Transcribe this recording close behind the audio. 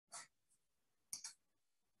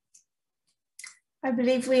I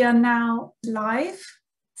believe we are now live.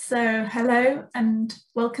 So hello and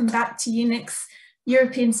welcome back to UNIC's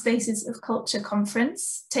European Spaces of Culture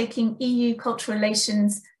conference, taking EU cultural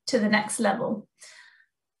relations to the next level.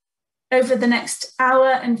 Over the next hour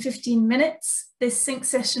and 15 minutes, this Synch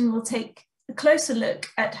session will take a closer look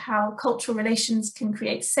at how cultural relations can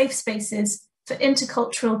create safe spaces for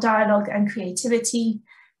intercultural dialogue and creativity,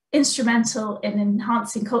 instrumental in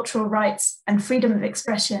enhancing cultural rights and freedom of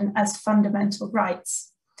expression as fundamental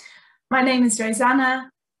rights. My name is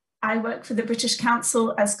Rosanna. I work for the British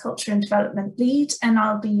Council as Culture and Development Lead, and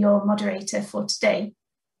I'll be your moderator for today.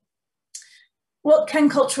 What can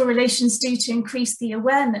cultural relations do to increase the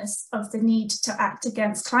awareness of the need to act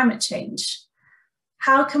against climate change?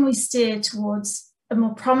 How can we steer towards a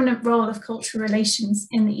more prominent role of cultural relations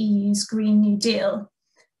in the EU's Green New Deal,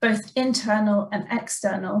 both internal and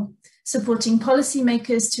external, supporting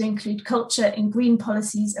policymakers to include culture in green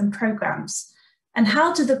policies and programmes? And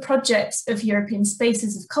how do the projects of European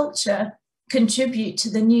Spaces of Culture contribute to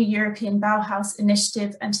the new European Bauhaus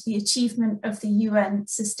initiative and to the achievement of the UN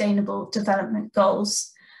Sustainable Development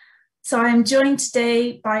Goals? So I am joined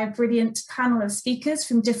today by a brilliant panel of speakers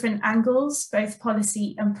from different angles, both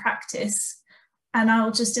policy and practice. And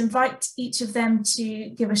I'll just invite each of them to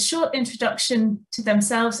give a short introduction to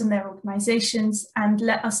themselves and their organisations and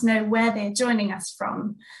let us know where they're joining us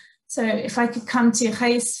from. So if I could come to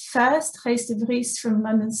Gijs first, Gijs de Vries from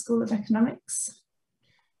London School of Economics.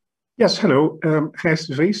 Yes, hello, Gijs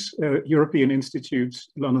de Vries, European Institute,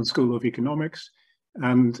 London School of Economics,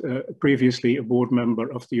 and previously a board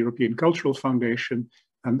member of the European Cultural Foundation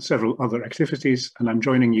and several other activities. And I'm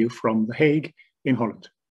joining you from The Hague in Holland.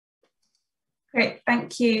 Great,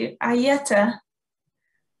 thank you. Ayeta.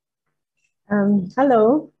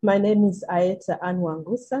 Hello, my name is Ayeta and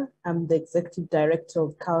Wangusa. I'm the Executive Director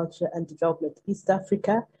of Culture and Development East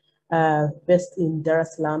Africa, based in Dar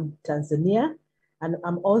es Salaam, Tanzania. And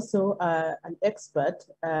I'm also an expert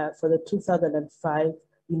for the 2005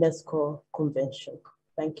 UNESCO Convention.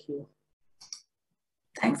 Thank you.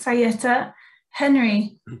 Thanks, Ayeta.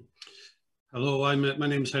 Henry. Hello, my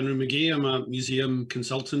name is Henry McGhie. I'm a museum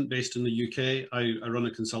consultant based in the UK. I run a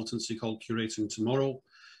consultancy called Curating Tomorrow.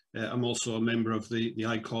 I'm also a member of the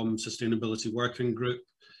ICOM Sustainability Working Group,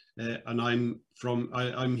 and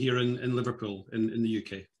I'm here in Liverpool in the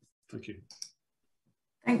UK. Thank you.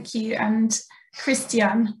 Thank you, and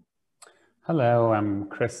Christian. Hello, I'm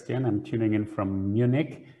Christian. I'm tuning in from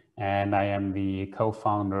Munich, and I am the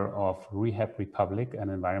co-founder of Rehab Republic, an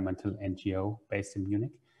environmental NGO based in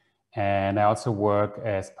Munich. And I also work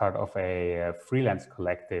as part of a freelance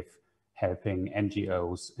collective helping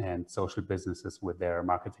NGOs and social businesses with their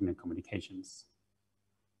marketing and communications.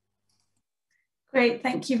 Great,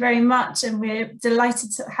 thank you very much. And we're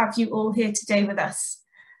delighted to have you all here today with us.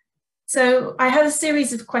 So I have a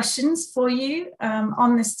series of questions for you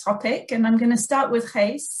on this topic, and I'm going to start with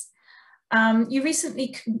Gijs. You recently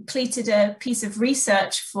completed a piece of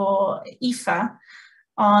research for IFA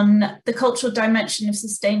on the cultural dimension of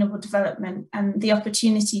sustainable development and the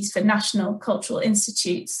opportunities for national cultural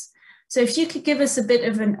institutes. So if you could give us a bit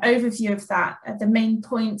of an overview of that, the main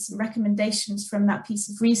points and recommendations from that piece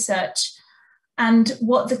of research, and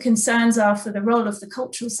what the concerns are for the role of the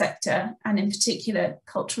cultural sector, and in particular,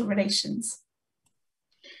 cultural relations.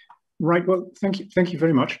 Right, well, thank you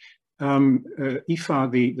very much.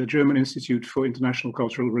 IFA, the German Institute for International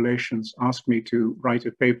Cultural Relations, asked me to write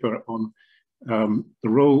a paper on the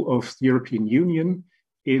role of the European Union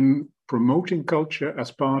in promoting culture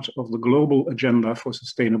as part of the global agenda for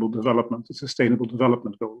sustainable development, the Sustainable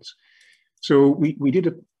Development Goals. So we did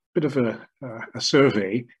a bit of a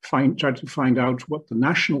survey, tried to find out what the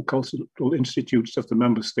national cultural institutes of the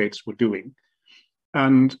member states were doing.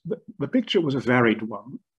 And the picture was a varied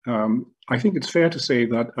one. I think it's fair to say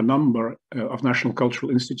that a number of national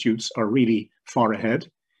cultural institutes are really far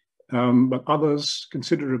ahead, but others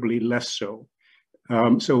considerably less so.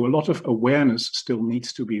 So a lot of awareness still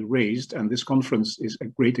needs to be raised, and this conference is a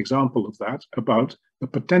great example of that, about the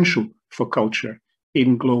potential for culture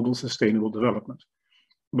in global sustainable development.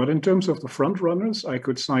 But in terms of the front runners, I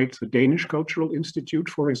could cite the Danish Cultural Institute,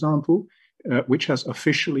 for example, which has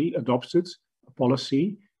officially adopted a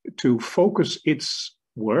policy to focus its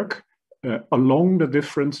work along the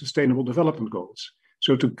different sustainable development goals.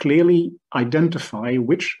 So to clearly identify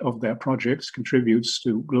which of their projects contributes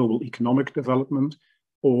to global economic development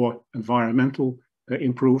or environmental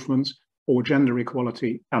improvements or gender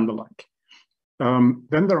equality and the like.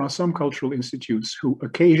 Then there are some cultural institutes who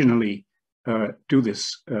occasionally do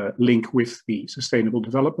this link with the Sustainable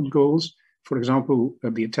Development Goals. For example,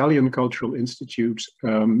 the Italian Cultural Institute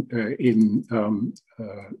in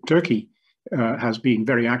Turkey has been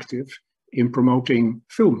very active in promoting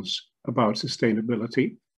films about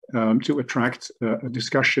sustainability to attract a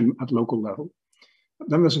discussion at local level.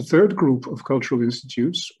 Then there's a third group of cultural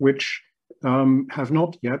institutes which have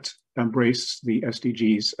not yet embraced the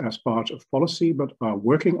SDGs as part of policy, but are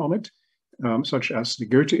working on it, such as the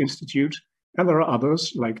Goethe Institute. And there are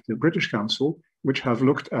others, like the British Council, which have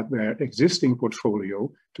looked at their existing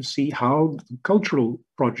portfolio to see how the cultural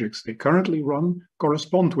projects they currently run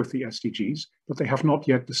correspond with the SDGs, but they have not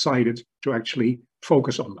yet decided to actually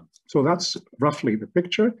focus on them. So that's roughly the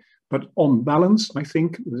picture. But on balance, I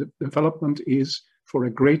think the development is for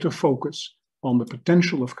a greater focus on the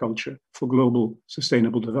potential of culture for global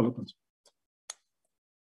sustainable development.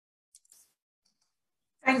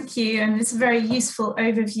 Thank you, and it's a very useful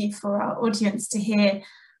overview for our audience to hear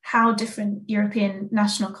how different European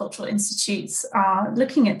national cultural institutes are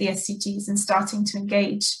looking at the SDGs and starting to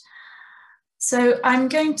engage. So I'm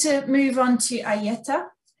going to move on to Ayeta,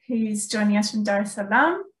 who's joining us from Dar es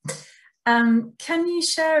Salaam. Can you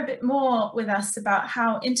share a bit more with us about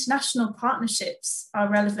how international partnerships are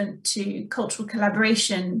relevant to cultural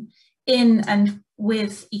collaboration in and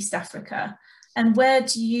with East Africa? And where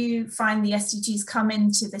do you find the SDGs come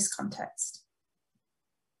into this context?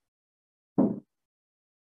 I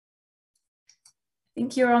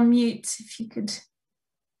think you're on mute. If you could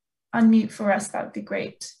unmute for us, that would be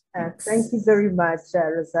great. Thank you very much,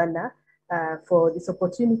 Rosanna, for this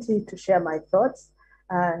opportunity to share my thoughts.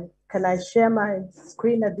 Can I share my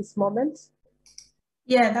screen at this moment?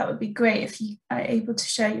 Yeah, that would be great if you are able to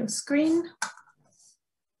share your screen.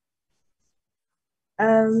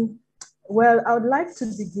 Well, I would like to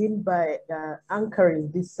begin by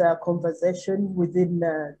anchoring this conversation within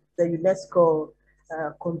the UNESCO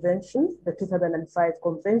Convention, the 2005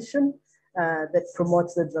 Convention that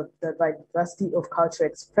promotes the diversity of cultural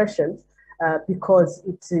expression, because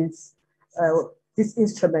it is this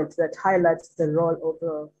instrument that highlights the role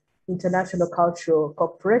of international cultural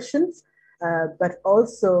cooperation, but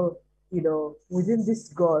also, within this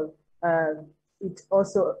goal, it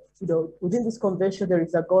also, within this convention, there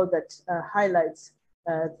is a goal that highlights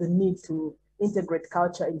the need to integrate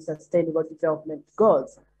culture in sustainable development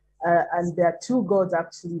goals. And there are two goals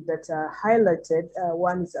actually that are highlighted.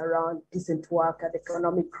 One is around decent work and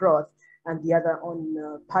economic growth, and the other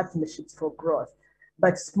on partnerships for growth.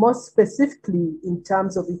 But more specifically, in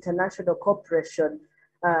terms of international cooperation,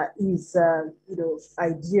 is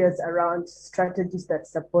ideas around strategies that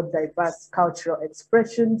support diverse cultural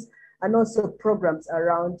expressions, and also programs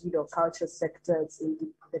around culture sectors in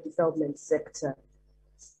the development sector.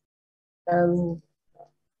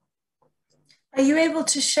 Are you able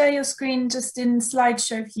to share your screen just in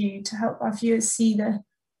slideshow view to help our viewers see the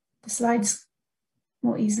slides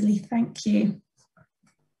more easily? Thank you.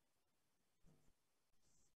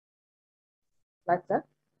 Like that?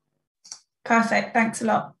 Perfect, thanks a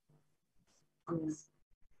lot.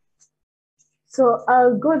 So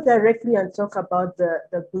I'll go directly and talk about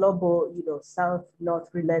the global, South-North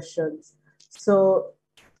relations. So,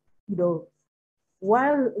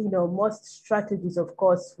 while, most strategies, of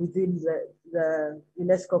course, within the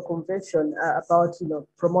UNESCO Convention are about,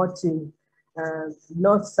 promoting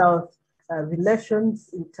North-South relations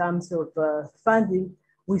in terms of funding,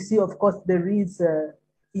 we see, of course, there is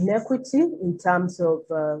inequity in terms of,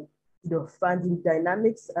 funding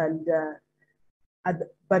dynamics.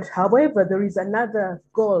 But however, there is another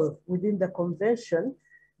goal within the convention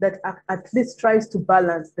that at least tries to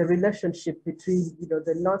balance the relationship between,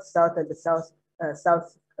 the North-South and the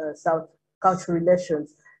South cultural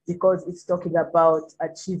relations, because it's talking about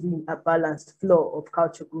achieving a balanced flow of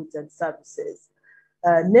cultural goods and services.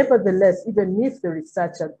 Nevertheless, even if there is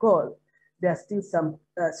such a goal, there are still some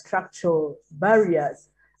structural barriers,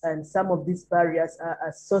 and some of these barriers are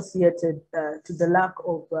associated to the lack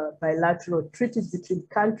of bilateral treaties between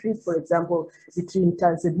countries, for example, between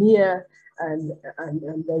Tanzania and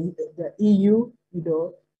the EU,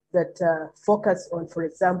 that focus on, for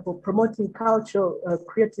example, promoting cultural,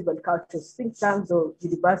 creative and cultural think tanks or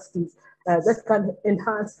universities that can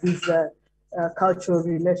enhance these cultural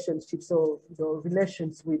relationships or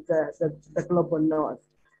relations with the global north.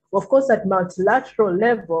 Of course, at multilateral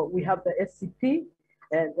level, we have the SCP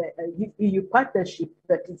and the EU partnership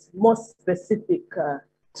that is more specific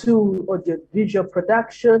to audiovisual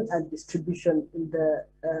production and distribution in the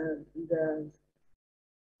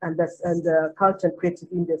culture and creative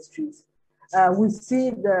industries. We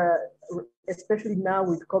see especially now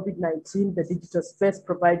with COVID-19, the digital space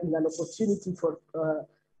providing an opportunity for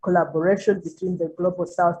collaboration between the global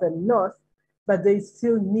South and North, but there is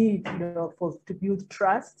still need, to build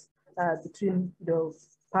trust between,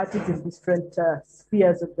 parties in different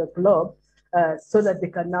spheres of the globe. so that they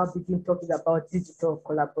can now begin talking about digital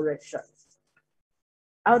collaboration.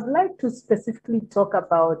 I would like to specifically talk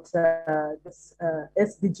about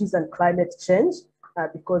SDGs and climate change,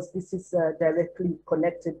 because this is directly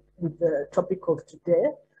connected with the topic of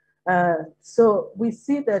today. So we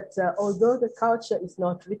see that although the culture is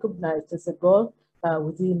not recognized as a goal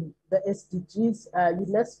within the SDGs,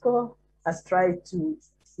 UNESCO has tried to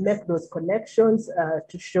make those connections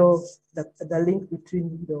to show the link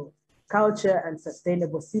between culture and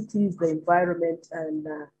sustainable cities, the environment, and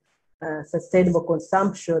sustainable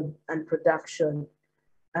consumption and production.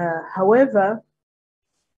 However,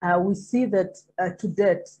 we see that to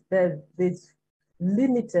date there's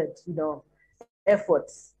limited,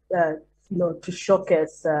 efforts, to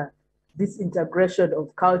showcase this integration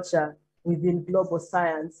of culture within global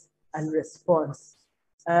science and response.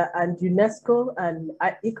 And UNESCO and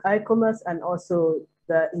ICOMOS and also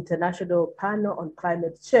the International Panel on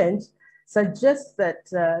Climate Change suggests that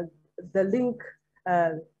the link,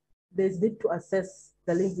 there's need to assess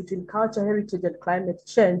the link between culture, heritage, and climate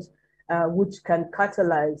change, which can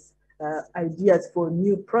catalyze ideas for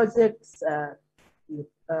new projects,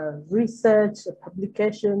 research,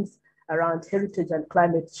 publications around heritage and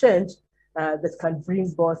climate change that can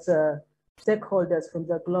bring both stakeholders from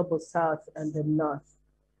the global south and the north.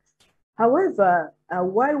 However,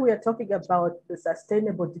 while we are talking about the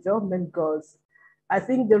Sustainable Development Goals, I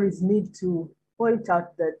think there is need to point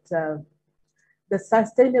out that the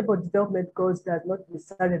Sustainable Development Goals does not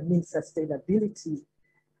necessarily mean sustainability.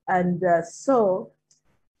 And so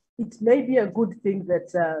it may be a good thing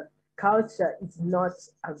that culture is not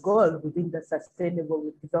a goal within the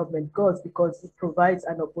Sustainable Development Goals, because it provides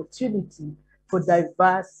an opportunity for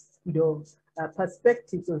diverse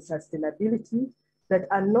perspectives on sustainability that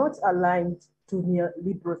are not aligned to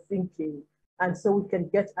neoliberal thinking. And so we can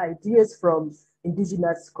get ideas from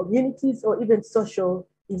indigenous communities or even social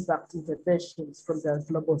impact interventions from the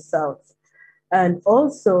global south. And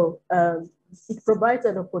also, it provides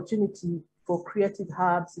an opportunity for creative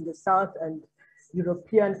hubs in the south and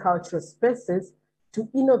European cultural spaces to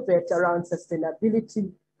innovate around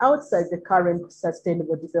sustainability outside the current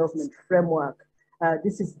sustainable development framework.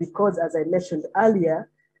 This is because, as I mentioned earlier,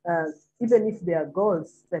 even if there are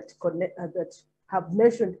goals that connect, that have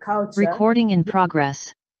mentioned culture. Recording in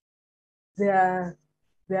progress. Their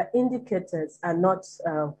indicators are not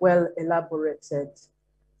well elaborated.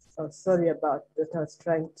 Oh, sorry about that. I was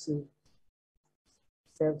trying to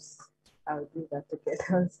save. I'll do that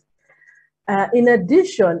again. In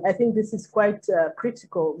addition, I think this is quite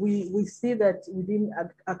critical. We see that within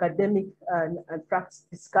academic and practice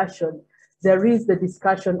discussion, there is the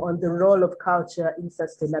discussion on the role of culture in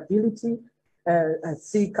sustainability, and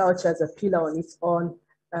see culture as a pillar on its own,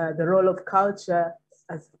 the role of culture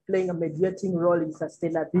as playing a mediating role in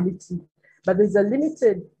sustainability. But there's a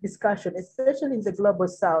limited discussion, especially in the global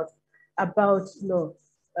south, about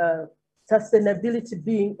sustainability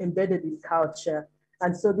being embedded in culture.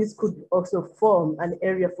 And so this could also form an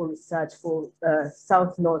area for research for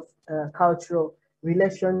South-North cultural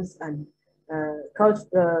relations and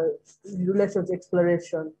relations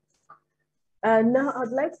exploration. And now I'd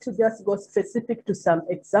like to just go specific to some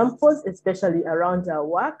examples, especially around our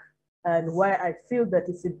work, and why I feel that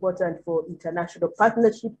it's important for international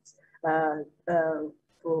partnerships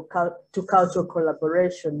to cultural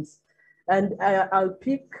collaborations. And I'll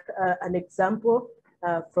pick an example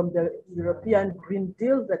from the European Green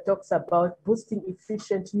Deal that talks about boosting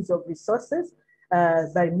efficient use of resources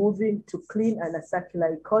by moving to clean and a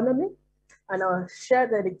circular economy. And I'll share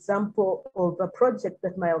that example of a project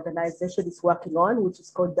that my organization is working on, which is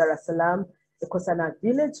called Dar es Salaam Ecosana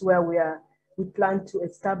Village, where we plan to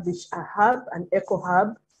establish a hub, an eco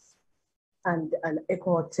hub, and an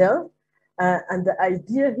eco hotel. And the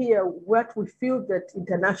idea here, what we feel that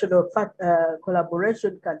international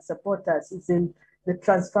collaboration can support us is in the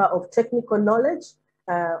transfer of technical knowledge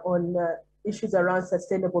on issues around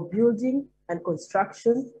sustainable building and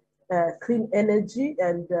construction, clean energy,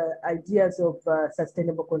 and ideas of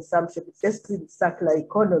sustainable consumption, basically the circular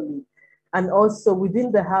economy. And also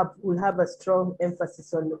within the hub, we'll have a strong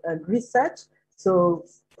emphasis on research. So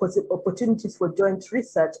opportunities for joint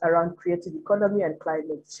research around creative economy and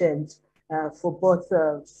climate change for both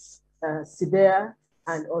CDEA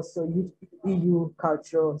and also EU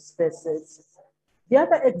cultural spaces. The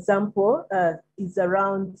other example is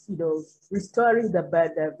around, restoring the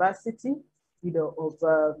biodiversity,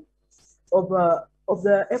 of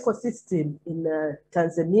the ecosystem in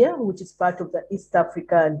Tanzania, which is part of the East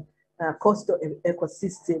African coastal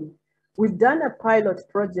ecosystem. We've done a pilot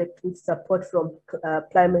project with support from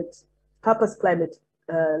Purpose Climate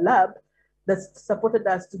Lab that supported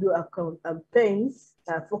us to do a campaign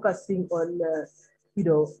focusing on,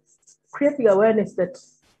 creating awareness that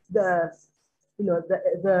the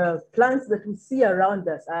plants that we see around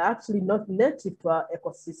us are actually not native to our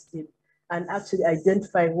ecosystem, and actually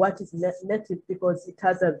identifying what is native, because it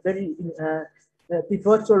has a very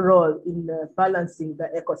pivotal role in balancing the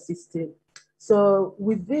ecosystem. So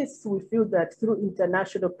with this, we feel that through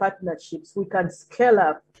international partnerships, we can scale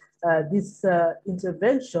up this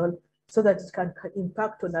intervention so that it can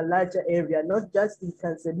impact on a larger area, not just in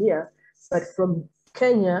Tanzania, but from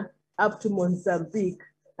Kenya up to Mozambique,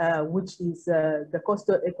 which is the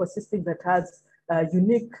coastal ecosystem that has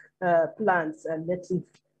unique plants and native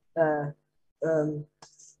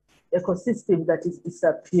ecosystem that is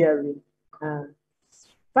disappearing.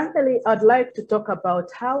 Finally, I'd like to talk about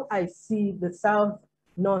how I see the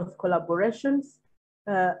South-North collaborations,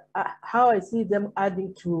 how I see them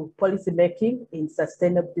adding to policymaking in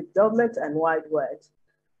sustainable development and worldwide.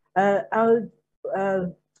 I'll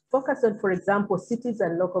focus on, for example, cities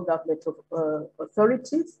and local government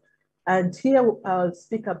authorities. And here I'll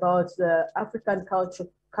speak about the African cultural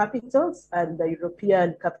capitals and the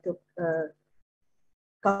European cultural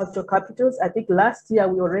capitals. I think last year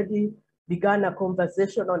we already began a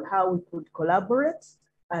conversation on how we could collaborate,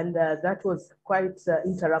 and that was quite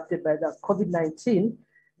interrupted by the COVID-19.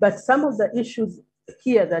 But some of the issues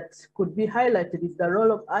here that could be highlighted is the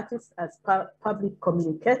role of artists as public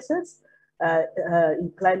communicators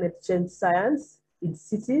in climate change science in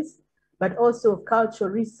cities, but also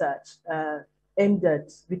cultural research aimed at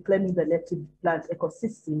reclaiming the native plant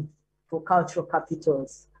ecosystem for cultural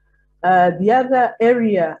capitals. The other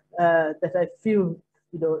area that I feel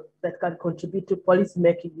that can contribute to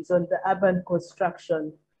policymaking is on the urban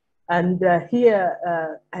construction. And here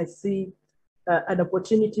I see an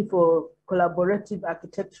opportunity for collaborative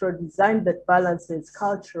architectural design that balances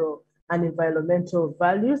cultural and environmental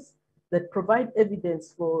values, that provide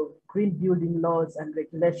evidence for green building laws and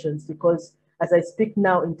regulations, because as I speak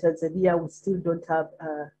now in Tanzania, we still don't have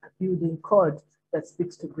a building code that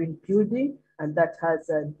speaks to green building, and that has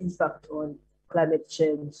an impact on climate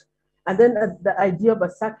change. And then the idea of a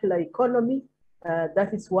circular economy,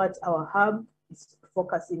 that is what our hub is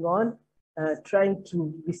focusing on, trying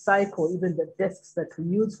to recycle even the desks that we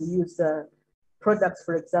use. We use products,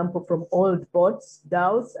 for example, from old boats,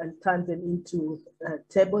 dhows, and turn them into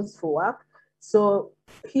tables for work. So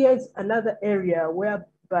here's another area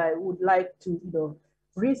whereby we would like to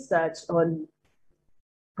research on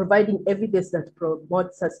providing evidence that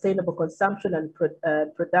promotes sustainable consumption and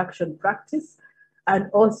production practice,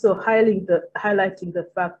 and also highlighting the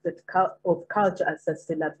fact that of culture and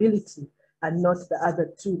sustainability, and not the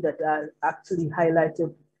other two that are actually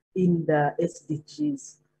highlighted in the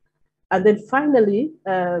SDGs. And then finally,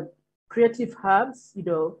 creative hubs,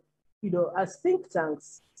 as think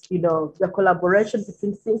tanks, the collaboration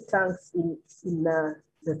between think tanks in the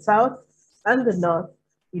South and the North,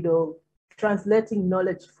 translating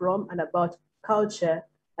knowledge from and about culture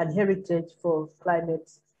and heritage for climate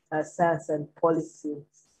science and policy.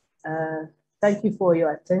 Thank you for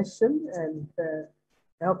your attention, and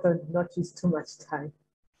I hope I've not used too much time.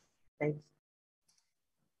 Thank you.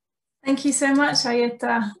 Thank you so much,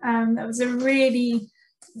 Ayeta. That was a really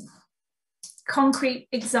concrete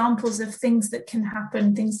examples of things that can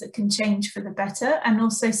happen, things that can change for the better, and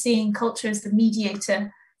also seeing culture as the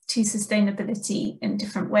mediator to sustainability in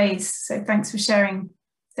different ways. So thanks for sharing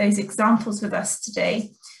those examples with us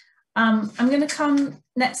today. I'm going to come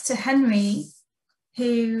next to Henry,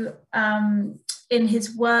 who in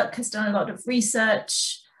his work has done a lot of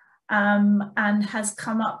research and has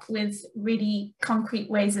come up with really concrete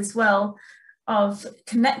ways as well of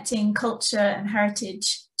connecting culture and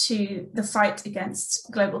heritage to the fight against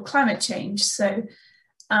global climate change. So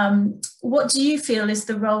what do you feel is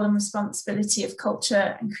the role and responsibility of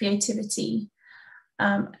culture and creativity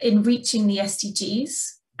in reaching the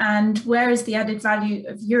SDGs? And where is the added value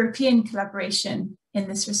of European collaboration in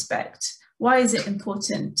this respect? Why is it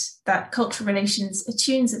important that cultural relations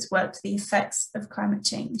attunes its work to the effects of climate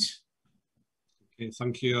change? Okay,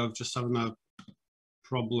 thank you. I'm just having a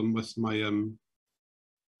problem with my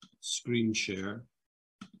screen share.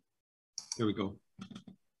 Here we go.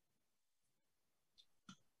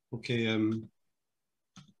 Okay.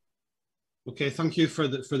 Okay. Thank you for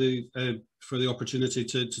the opportunity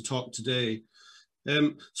to talk today.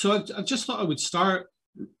 So I just thought I would start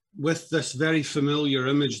with this very familiar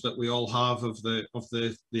image that we all have of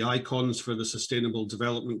the icons for the Sustainable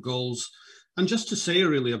Development Goals, and just to say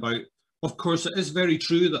really about, of course, it is very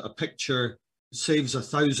true that a picture saves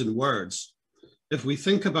 1,000 words. if we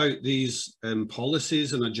think about these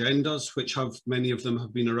policies and agendas, which many of them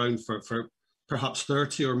have been around for perhaps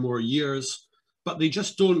 30 or more years, but they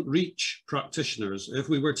just don't reach practitioners. If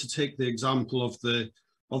we were to take the example of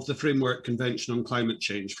the Framework Convention on Climate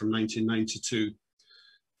Change from 1992,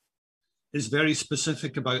 is very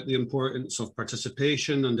specific about the importance of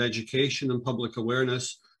participation and education and public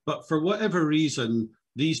awareness. But for whatever reason,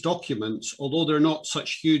 these documents, although they're not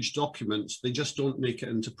such huge documents, they just don't make it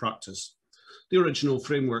into practice. The original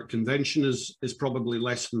Framework Convention is probably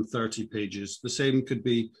less than 30 pages. The same could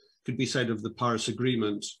be said of the Paris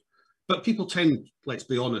Agreement. But people tend, let's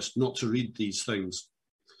be honest, not to read these things.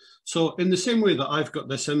 So in the same way that I've got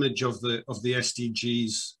this image of the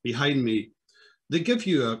SDGs behind me, they give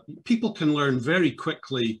you people can learn very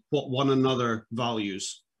quickly what one another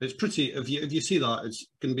values. It's pretty, if you see that, it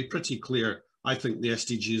can be pretty clear. I think the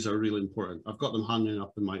SDGs are really important. I've got them hanging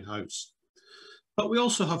up in my house. But we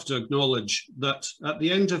also have to acknowledge that at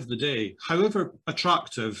the end of the day, however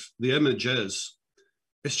attractive the image is,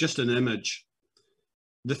 it's just an image.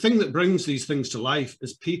 The thing that brings these things to life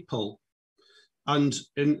is people. And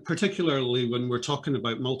particularly when we're talking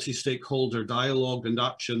about multi-stakeholder dialogue and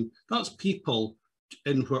action, that's people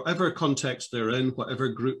in whatever context they're in, whatever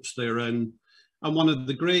groups they're in. And one of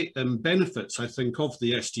the great benefits, I think, of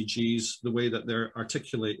the SDGs, the way that they're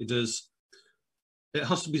articulated is, it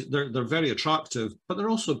has to be, they're very attractive, but they're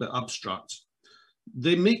also a bit abstract.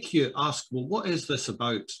 They make you ask, well, what is this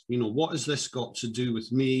about? You know, what has this got to do with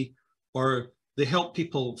me? Or they help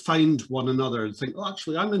people find one another and think, oh,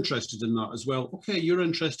 actually, I'm interested in that as well. Okay, you're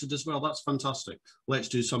interested as well. That's fantastic. Let's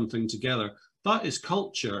do something together. That is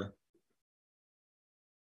culture.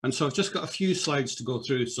 And so I've just got a few slides to go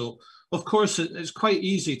through. So, of course, it's quite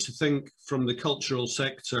easy to think from the cultural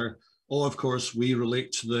sector, oh, of course, we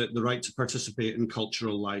relate to the right to participate in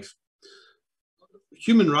cultural life.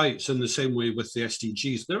 Human rights, in the same way with the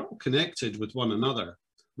SDGs, they're all connected with one another.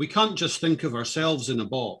 We can't just think of ourselves in a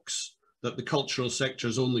box that the cultural sector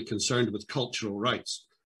is only concerned with cultural rights.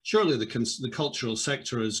 Surely the cultural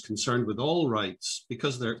sector is concerned with all rights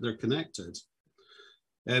because they're connected.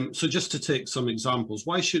 So just to take some examples,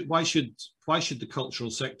 why should the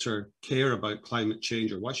cultural sector care about climate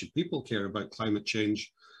change, or why should people care about climate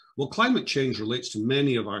change? Well, climate change relates to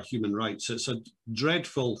many of our human rights. It's a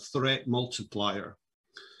dreadful threat multiplier.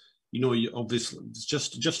 You know, obviously, it's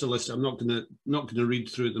just a list. I'm not going to read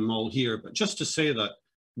through them all here, but just to say that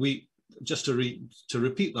to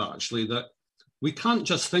repeat that actually, that we can't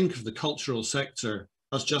just think of the cultural sector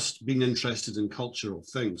as just being interested in cultural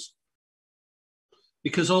things.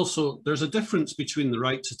 Because also there's a difference between the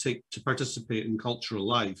right to participate in cultural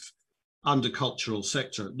life and a cultural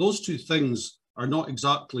sector. Those two things are not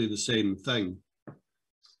exactly the same thing.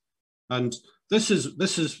 And this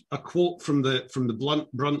is a quote from the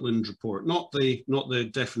Brundtland report, not the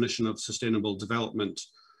definition of sustainable development,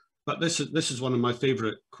 but this is one of my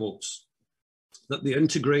favorite quotes, that the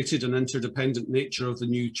integrated and interdependent nature of the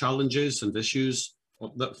new challenges and issues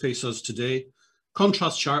that face us today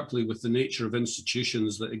contrasts sharply with the nature of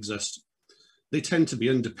institutions that exist. They tend to be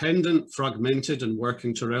independent, fragmented, and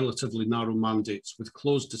working to relatively narrow mandates with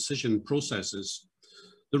closed decision processes.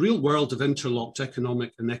 The real world of interlocked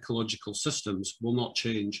economic and ecological systems will not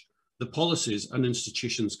change. The policies and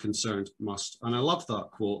institutions concerned must. And I love that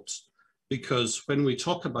quote, because when we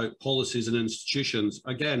talk about policies and institutions,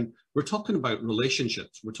 again, we're talking about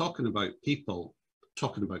relationships, we're talking about people,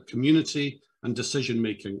 talking about community and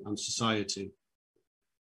decision-making and society.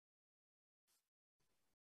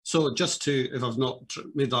 So just if I've not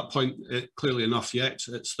made that point clearly enough yet,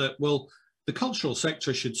 it's that, well, the cultural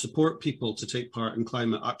sector should support people to take part in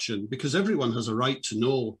climate action, because everyone has a right to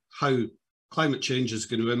know how climate change is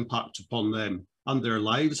going to impact upon them and their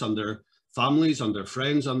lives and their families and their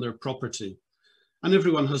friends and their property. And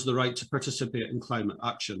everyone has the right to participate in climate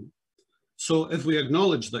action. So if we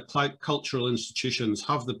acknowledge that cultural institutions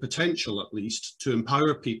have the potential, at least, to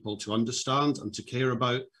empower people to understand and to care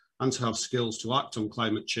about and to have skills to act on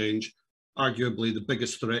climate change, arguably the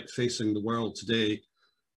biggest threat facing the world today,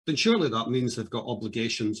 then surely that means they've got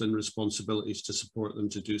obligations and responsibilities to support them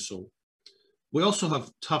to do so. We also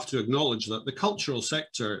have to acknowledge that the cultural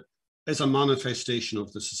sector is a manifestation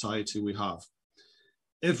of the society we have.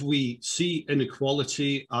 If we see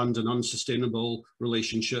inequality and an unsustainable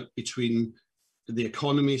relationship between the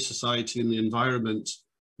economy, society, and the environment,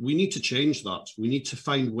 we need to change that. We need to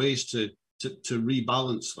find ways to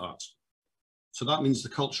rebalance that. So that means the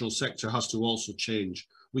cultural sector has to also change.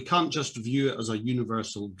 We can't just view it as a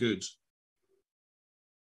universal good.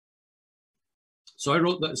 So I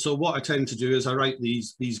wrote that. So what I tend to do is I write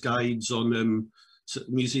these guides on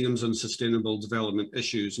museums and sustainable development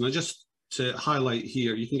issues, and I just to highlight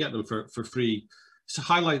here, you can get them for free, is to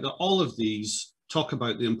highlight that all of these talk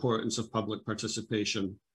about the importance of public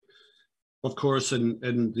participation. Of course,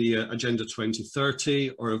 in the Agenda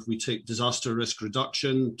 2030, or if we take disaster risk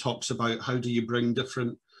reduction, talks about how do you bring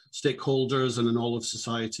different stakeholders and an all of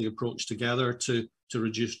society approach together to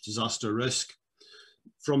reduce disaster risk.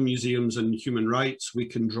 From museums and human rights, we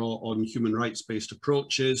can draw on human rights-based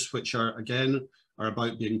approaches, which are, again, are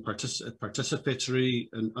about being participatory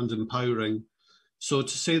and empowering. So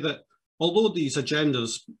to say that although these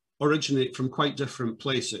agendas originate from quite different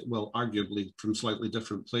places, well, arguably from slightly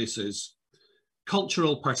different places,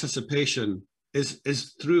 cultural participation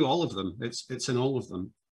is through all of them. It's in all of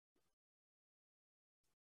them.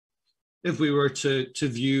 If we were to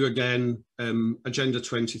view again Agenda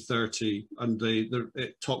 2030, and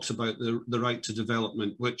it talks about the right to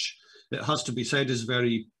development, which it has to be said is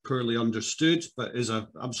very poorly understood, but is an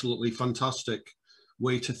absolutely fantastic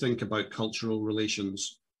way to think about cultural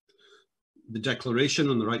relations. The Declaration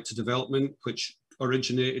on the Right to Development, which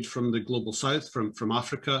originated from the Global South, from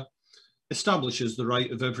Africa, establishes the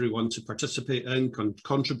right of everyone to participate in,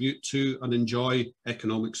 contribute to, and enjoy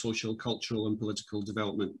economic, social, cultural, and political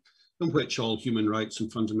development, in which all human rights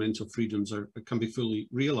and fundamental freedoms can be fully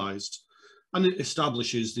realised. And it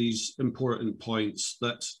establishes these important points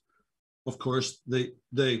that, of course, the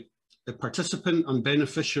participant and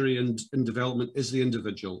beneficiary in development is the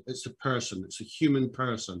individual. It's a person, it's a human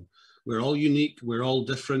person. We're all unique, we're all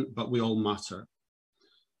different, but we all matter.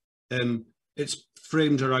 It's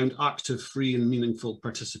framed around active, free and meaningful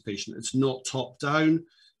participation. It's not top down.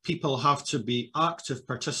 People have to be active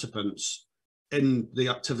participants in the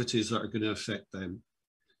activities that are going to affect them.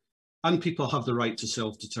 And people have the right to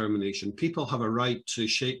self-determination. People have a right to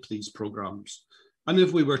shape these programs. And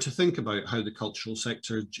if we were to think about how the cultural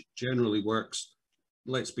sector generally works,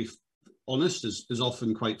 let's be honest, is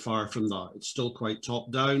often quite far from that. It's still quite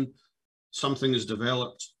top down. Something is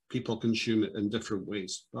developed, people consume it in different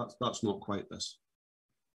ways. That's not quite this.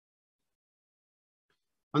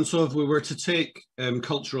 And so if we were to take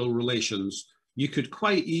cultural relations, you could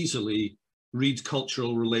quite easily read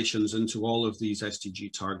cultural relations into all of these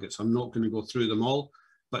SDG targets. I'm not going to go through them all,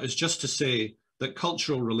 but it's just to say that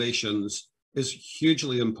cultural relations is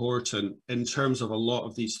hugely important in terms of a lot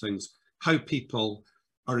of these things, how people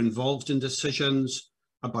are involved in decisions,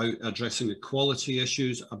 about addressing equality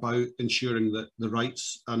issues, about ensuring that the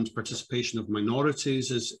rights and participation of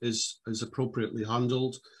minorities is appropriately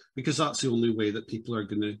handled, because that's the only way that people are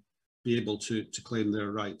going to be able to claim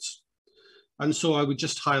their rights. And so I would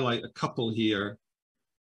just highlight a couple here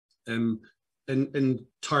in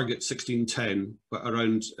Target 1610, but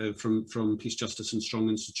around from Peace, Justice and Strong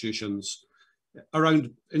Institutions,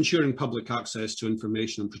 around ensuring public access to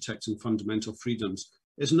information and protecting fundamental freedoms,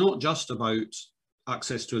 is not just about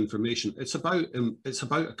access to information. It's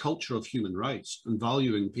about a culture of human rights and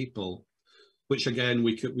valuing people, which again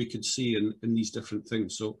we could see in these different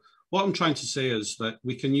things. So what I'm trying to say is that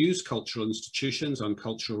we can use cultural institutions and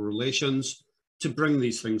cultural relations to bring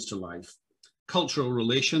these things to life. Cultural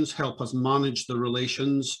relations help us manage the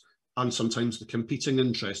relations and sometimes the competing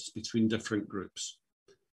interests between different groups.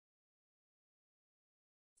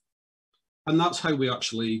 And that's how we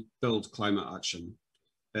actually build climate action.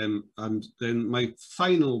 And then my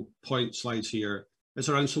final point slide here is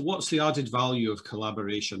around, so what's the added value of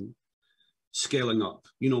collaboration? Scaling up.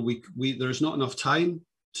 You know, there's not enough time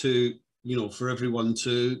to, for everyone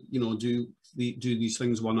to, do these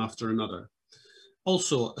things one after another.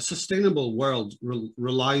 Also, a sustainable world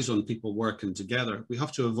relies on people working together. We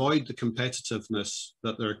have to avoid the competitiveness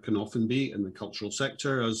that there can often be in the cultural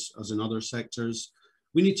sector as in other sectors.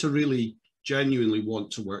 We need to really genuinely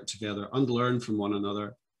want to work together and learn from one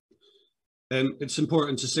another. It's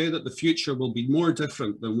important to say that the future will be more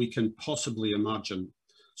different than we can possibly imagine.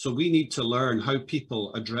 So we need to learn how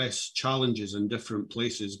people address challenges in different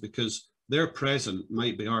places, because their present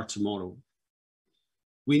might be our tomorrow.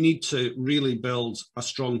 We need to really build a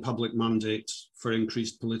strong public mandate for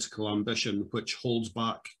increased political ambition, which holds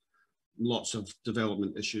back lots of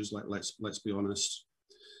development issues, like let's be honest.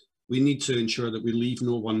 We need to ensure that we leave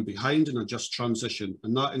no one behind in a just transition.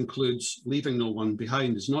 And that includes leaving no one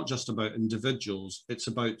behind. It's not just about individuals, it's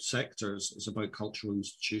about sectors, it's about cultural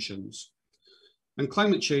institutions. And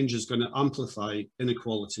climate change is going to amplify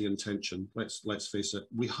inequality and tension. Let's face it,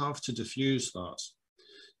 we have to diffuse that.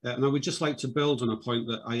 And I would just like to build on a point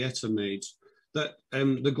that Ayeta made, that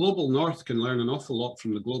the global north can learn an awful lot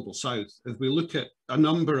from the global south. If we look at a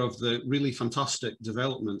number of the really fantastic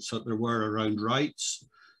developments that there were around rights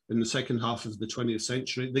in the second half of the 20th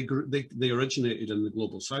century, they originated in the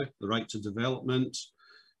global south. The right to development,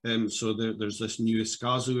 So there's this new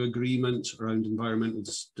Escazú agreement around environmental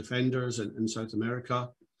defenders in South America.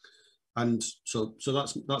 And so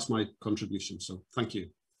that's my contribution. So thank you.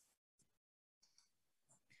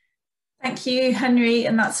 Thank you, Henry.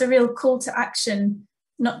 And that's a real call to action,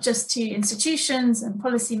 not just to institutions and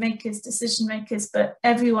policymakers, decision makers, but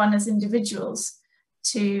everyone as individuals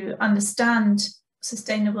to understand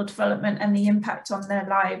sustainable development and the impact on their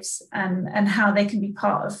lives and how they can be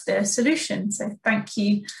part of the solution. So thank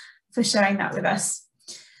you for sharing that with us.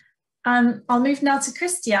 I'll move now to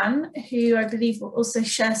Christian, who I believe will also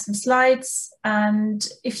share some slides. And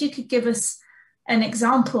if you could give us an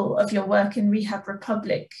example of your work in Rehab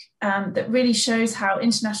Republic that really shows how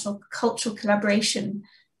international cultural collaboration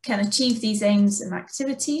can achieve these aims and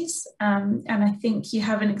activities. And I think you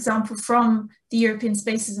have an example from the European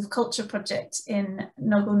Spaces of Culture project in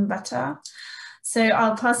Nogoonbaatar. So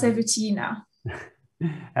I'll pass over to you now.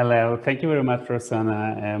 Hello, thank you very much,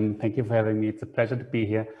 Rosanna. Thank you for having me. It's a pleasure to be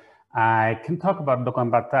here. I can talk about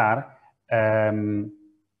Nogoonbaatar.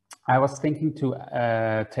 I was thinking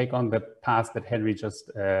to take on the path that Henry just,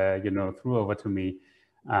 threw over to me,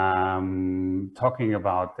 talking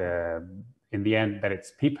about in the end that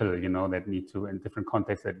it's people, that need to, in different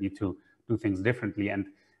contexts, that need to do things differently.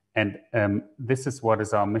 And this is what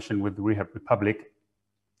is our mission with the Rehab Republic,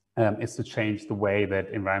 is to change the way that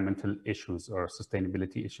environmental issues or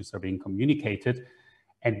sustainability issues are being communicated.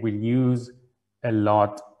 And we'll use a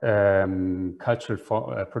lot cultural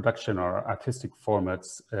production or artistic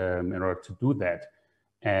formats in order to do that.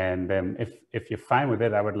 And if you're fine with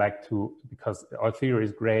it, I would like to, because our theory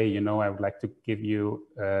is gray, I would like to give you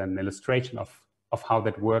an illustration of how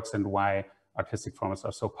that works and why artistic formats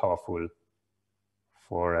are so powerful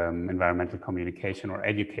for environmental communication or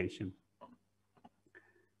education.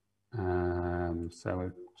 So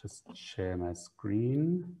I'll just share my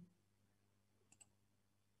screen.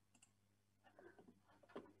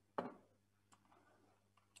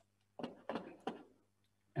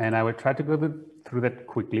 And I will try to go through that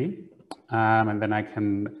quickly, and then I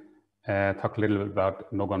can talk a little bit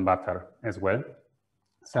about Nogoonbaatar as well.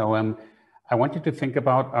 So I want you to think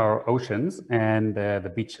about our oceans and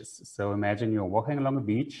the beaches. So imagine you're walking along a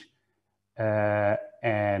beach,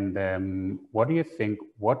 and what do you think,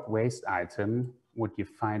 what waste item would you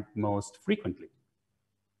find most frequently?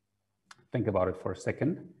 Think about it for a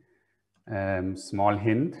second. Small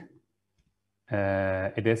hint,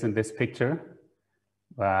 it is in this picture.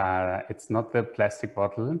 It's not the plastic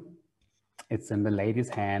bottle, it's in the lady's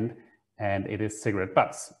hand, and it is cigarette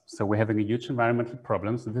butts. So we're having a huge environmental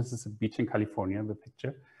problem. So this is a beach in California, the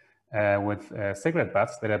picture, with cigarette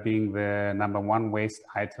butts that are being the #1 waste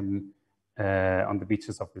item on the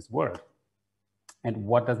beaches of this world. And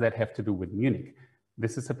what does that have to do with Munich?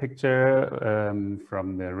 This is a picture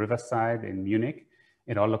from the riverside in Munich.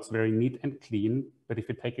 It all looks very neat and clean, but if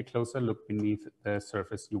you take a closer look beneath the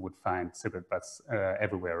surface, you would find cigarette butts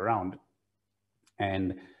everywhere around.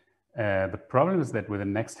 And the problem is that with the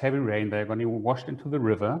next heavy rain, they're going to be washed into the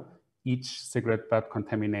river. Each cigarette butt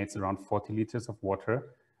contaminates around 40 liters of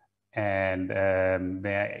water. And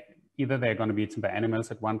either they're going to be eaten by animals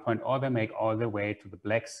at one point, or they make all their way to the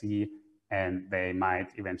Black Sea, and they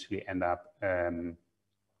might eventually end up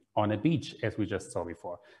on a beach, as we just saw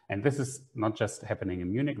before. And this is not just happening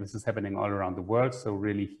in Munich, this is happening all around the world. So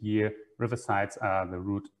really here, riversides are the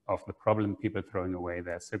root of the problem, people throwing away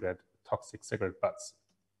their toxic cigarette butts.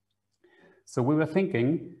 So we were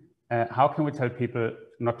thinking, how can we tell people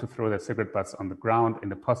not to throw their cigarette butts on the ground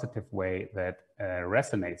in a positive way that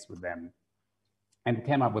resonates with them? And we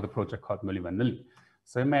came up with a project called Mølli Vanilli.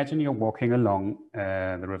 So imagine you're walking along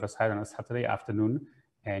the riverside on a Saturday afternoon,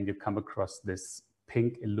 and you come across this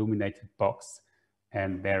pink illuminated box,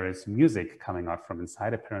 and there is music coming out from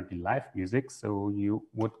inside, apparently live music. So you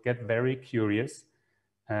would get very curious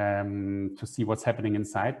to see what's happening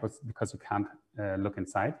inside, because you can't look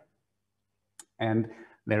inside. And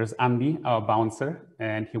there is Andy, our bouncer,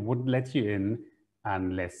 and he wouldn't let you in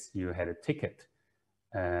unless you had a ticket.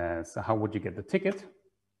 So how would you get the ticket?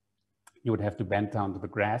 You would have to bend down to the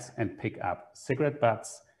grass and pick up cigarette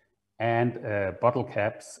butts and bottle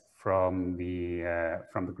caps from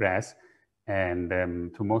the grass. And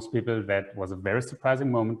to most people, that was a very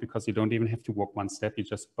surprising moment, because you don't even have to walk one step. You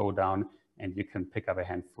just bow down and you can pick up a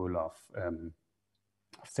handful of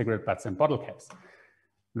cigarette butts and bottle caps.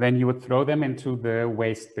 Then you would throw them into the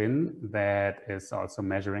waste bin that is also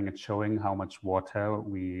measuring and showing how much water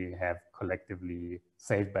we have collectively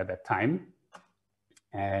saved by that time.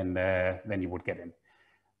 And then you would get in.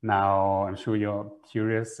 Now, I'm sure you're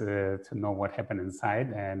curious to know what happened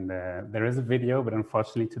inside, and there is a video, but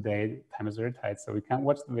unfortunately today time is very tight, so we can't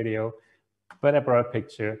watch the video. but I brought a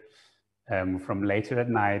picture from later at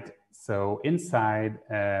night. So inside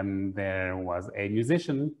there was a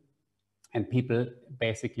musician, and people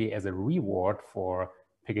basically as a reward for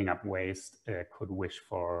picking up waste could wish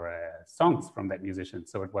for songs from that musician.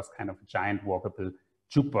 So it was kind of a giant walkable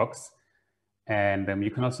jukebox. And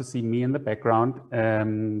you can also see me in the background.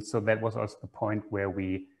 So that was also the point where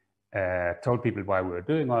we told people why we were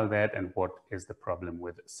doing all that and what is the problem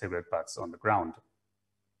with cigarette butts on the ground.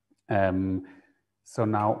 So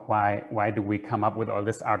now why do we come up with all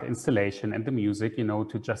this art installation and the music, you know,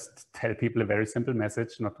 to just tell people a very simple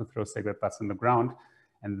message, not to throw cigarette butts on the ground?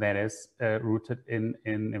 And that is rooted in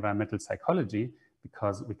environmental psychology,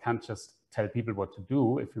 because we can't just tell people what to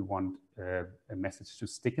do. If we want a message to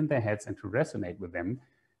stick in their heads and to resonate with them,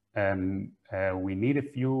 we need a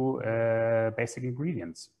few basic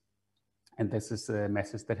ingredients. And this is a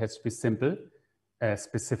message that has to be simple,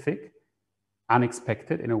 specific,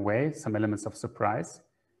 unexpected in a way, some elements of surprise,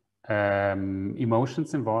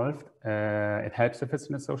 emotions involved. It helps if it's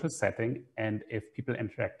in a social setting and if people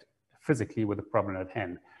interact physically with the problem at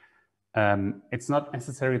hand. It's not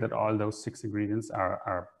necessary that all those 6 ingredients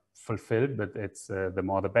are fulfilled, but it's the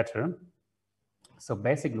more the better. So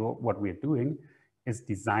basically what we're doing is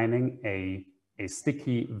designing a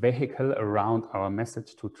sticky vehicle around our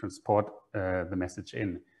message to transport the message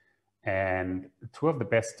in. And 2 of the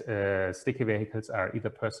best sticky vehicles are either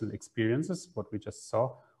personal experiences, what we just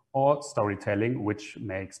saw, or storytelling, which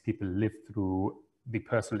makes people live through the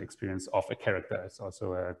personal experience of a character. It's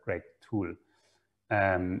also a great tool.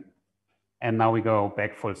 And now we go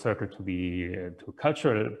back full circle to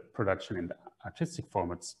cultural production and artistic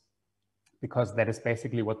formats, because that is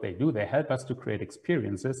basically what they do. They help us to create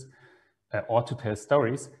experiences or to tell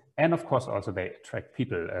stories. And of course, also they attract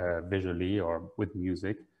people visually or with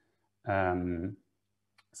music.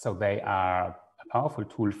 So they are a powerful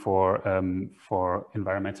tool for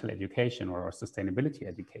environmental education or sustainability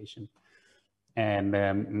education. And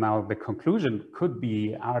now the conclusion could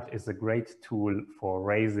be art is a great tool for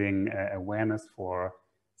raising awareness for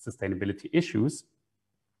sustainability issues.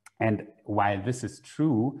 And while this is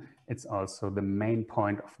true, it's also the main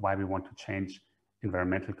point of why we want to change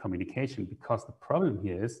environmental communication, because the problem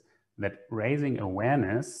here is that raising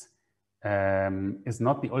awareness is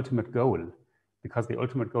not the ultimate goal, because the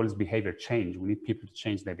ultimate goal is behavior change. We need people to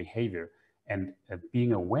change their behavior. And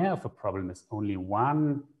being aware of a problem is only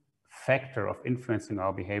one factor of influencing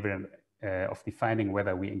our behavior and of defining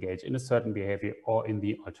whether we engage in a certain behavior or in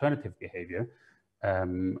the alternative behavior.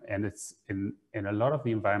 And it's in a lot of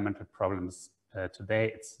the environmental problems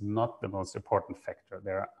today, it's not the most important factor.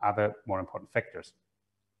 There are other more important factors.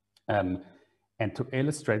 And to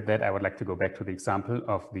illustrate that, I would like to go back to the example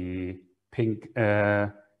of the pink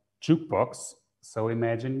jukebox. So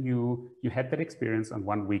imagine you had that experience on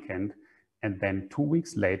one weekend, and then 2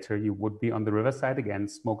 weeks later, you would be on the riverside again,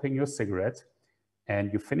 smoking your cigarette,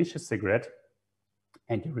 and you finish a cigarette,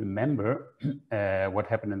 and you remember what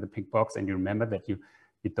happened in the pink box, and you remember that you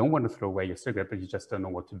don't want to throw away your cigarette, but you just don't know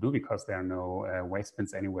what to do because there are no waste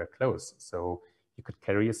bins anywhere close. So you could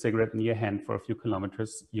carry your cigarette in your hand for a few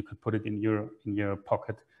kilometers. You could put it in your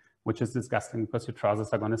pocket, which is disgusting because your trousers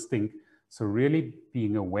are going to stink. So really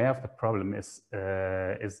being aware of the problem is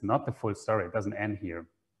not the full story. It doesn't end here.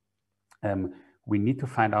 We need to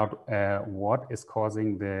find out what is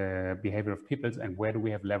causing the behavior of people and where do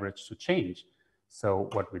we have leverage to change. So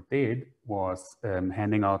what we did was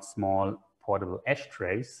handing out small portable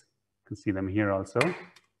ashtrays. You can see them here also,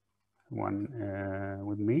 one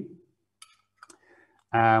with me,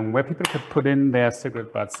 where people could put in their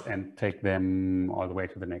cigarette butts and take them all the way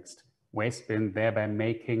to the next waste bin, thereby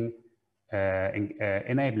making,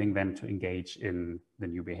 enabling them to engage in the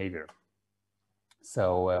new behavior.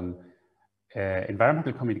 So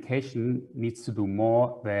environmental communication needs to do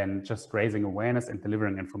more than just raising awareness and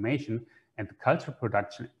delivering information, and the cultural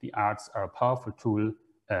production, the arts are a powerful tool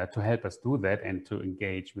to help us do that and to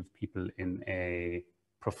engage with people in a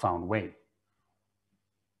profound way.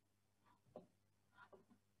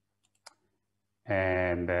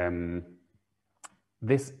 And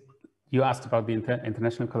this, you asked about the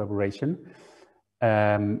international collaboration.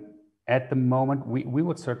 At the moment, we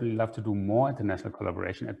would certainly love to do more international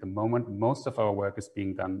collaboration. At the moment, most of our work is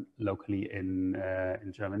being done locally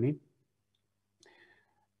in Germany.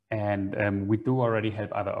 And we do already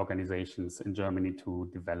help other organizations in Germany to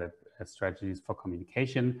develop strategies for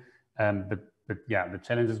communication. But yeah, the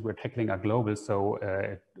challenges we're tackling are global. So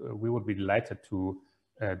we would be delighted to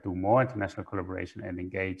do more international collaboration and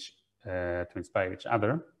engage to inspire each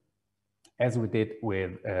other, as we did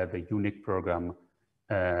with the unique program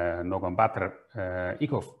Nogoonbaatar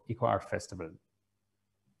Eco Art Festival.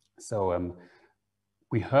 So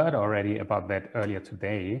we heard already about that earlier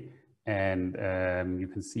today, and you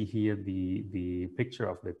can see here the picture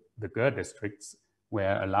of the Gur districts,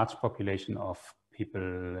 where a large population of people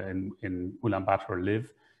in Ulaanbaatar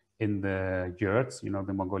live in the yurts, you know,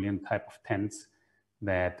 the Mongolian type of tents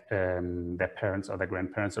that their parents or their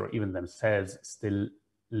grandparents or even themselves still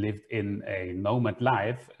lived in a nomad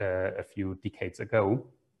life a few decades ago,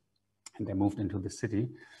 and they moved into the city.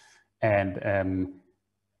 And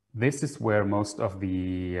this is where most of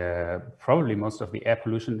the, probably most of the air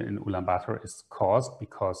pollution in Ulaanbaatar is caused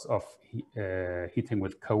because of heating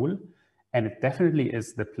with coal. And it definitely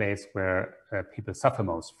is the place where people suffer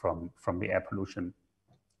most from the air pollution.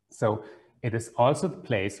 So it is also the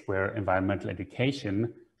place where environmental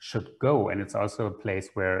education should go. And it's also a place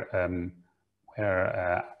where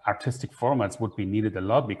artistic formats would be needed a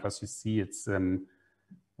lot, because you see it's,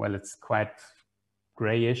 well, it's quite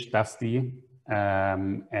grayish, dusty,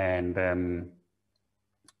 and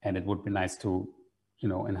it would be nice to, you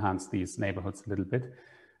know, enhance these neighborhoods a little bit.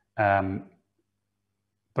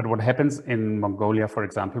 But what happens in Mongolia, for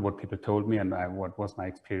example, what people told me and what was my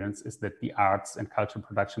experience, is that the arts and cultural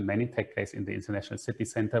production mainly take place in the international city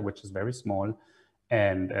center, which is very small,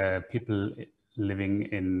 and people living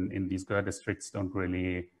in these Gur districts don't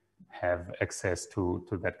really have access to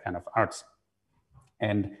that kind of arts.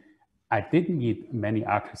 And I did meet many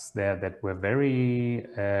artists there that were very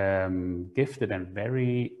gifted and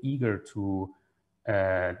very eager to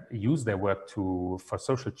use their work for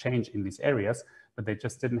social change in these areas, but they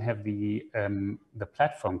just didn't have the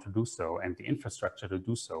platform to do so and the infrastructure to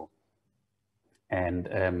do so. And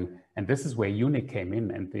this is where UNIC came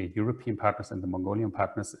in, and the European partners and the Mongolian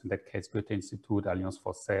partners, in that case, Goethe Institute, Alliance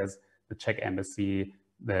Française, the Czech Embassy,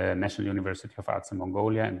 the National University of Arts in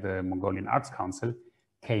Mongolia, and the Mongolian Arts Council,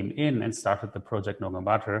 came in and started the project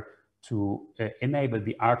Nogoonbaatar to enable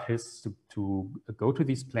the artists to go to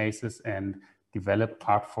these places and develop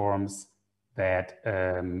art forms that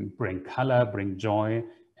bring color, bring joy,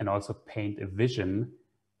 and also paint a vision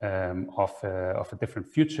of a different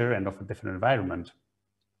future and of a different environment,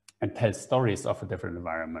 and tell stories of a different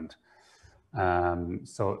environment. And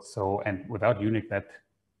without UNIC,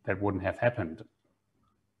 that wouldn't have happened.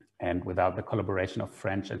 And without the collaboration of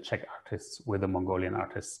French and Czech artists with the Mongolian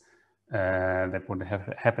artists, that wouldn't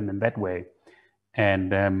have happened in that way.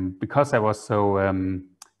 And because I was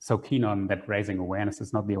so keen on that raising awareness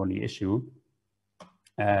is not the only issue,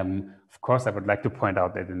 of course, I would like to point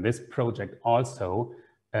out that in this project also,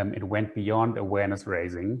 it went beyond awareness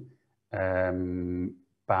raising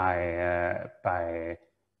by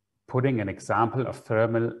putting an example of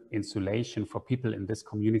thermal insulation for people in this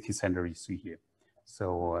community center you see here.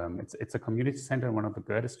 So it's a community center in one of the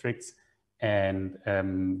Gur districts, and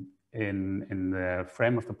in the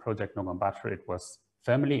frame of the project Nogoonbaatar, it was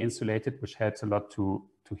thermally insulated, which helps a lot to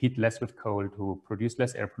heat less with coal, to produce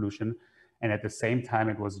less air pollution, and at the same time,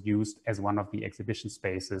 it was used as one of the exhibition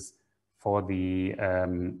spaces for the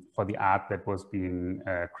art that was being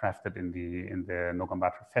crafted in the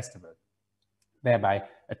Nogoonbaatar festival, thereby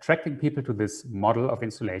attracting people to this model of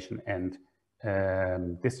insulation and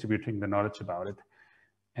distributing the knowledge about it.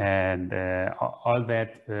 And all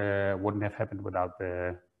that wouldn't have happened without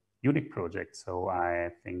the UNIC project. So I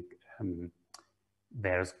think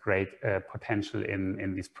there's great potential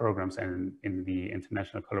in these programs and in the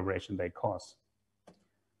international collaboration they cause.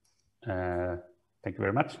 Thank you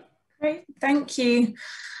very much. Great, thank you.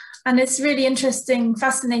 And it's really interesting,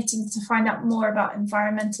 fascinating to find out more about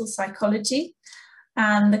environmental psychology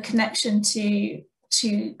and the connection to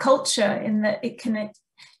culture, in that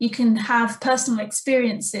you can have personal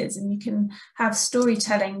experiences and you can have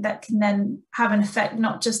storytelling that can then have an effect,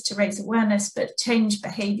 not just to raise awareness, but change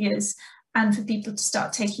behaviors and for people to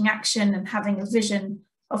start taking action and having a vision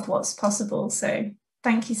of what's possible. So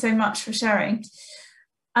thank you so much for sharing.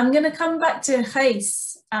 I'm going to come back to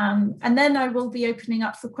Gijs, and then I will be opening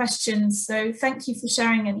up for questions. So thank you for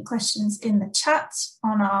sharing any questions in the chat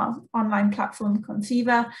on our online platform,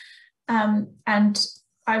 Confiva, and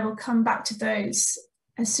I will come back to those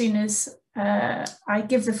as soon as I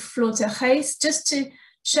give the floor to Gijs, just to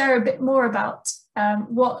share a bit more about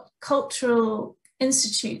what cultural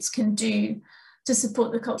institutes can do to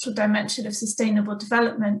support the cultural dimension of sustainable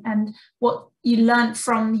development, and what you learned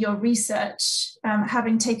from your research,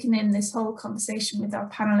 having taken in this whole conversation with our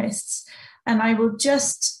panelists. And I will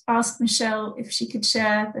just ask Michelle if she could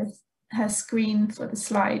share her screen for the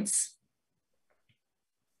slides.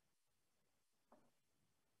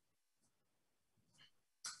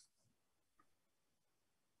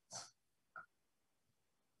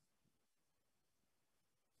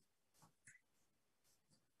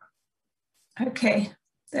 Okay,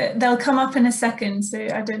 They'll come up in a second, so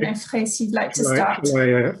I don't know if Vries, you'd like to start.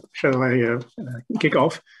 Shall I kick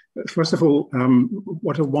off? First of all,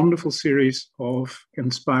 what a wonderful series of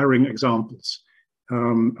inspiring examples.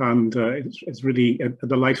 It's really a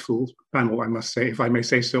delightful panel, I must say, if I may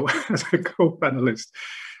say so, as a co-panelist.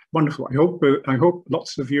 Wonderful. I hope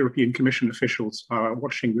lots of European Commission officials are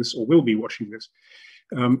watching this or will be watching this.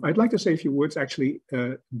 I'd like to say a few words actually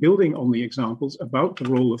building on the examples about the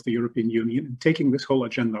role of the European Union in taking this whole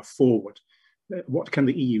agenda forward. What can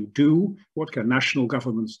the EU do? What can national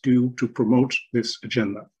governments do to promote this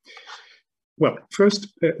agenda? Well, first,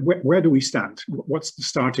 where do we stand? What's the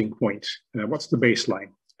starting point? What's the baseline?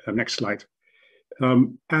 Next slide.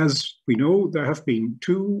 As we know, there have been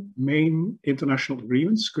two main international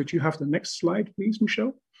agreements. Could you have the next slide, please,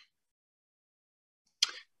 Michelle?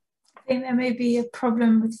 I think there may be a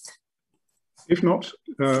problem with if not,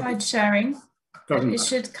 slide sharing. It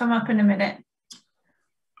should come up in a minute.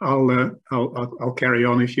 I'll carry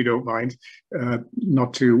on if you don't mind,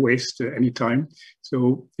 not to waste any time.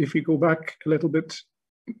 So if we go back a little bit,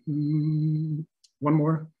 one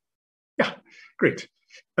more. Yeah, great.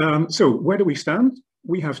 So where do we stand?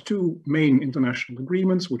 We have two main international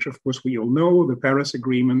agreements, which of course we all know: the Paris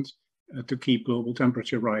Agreement to keep global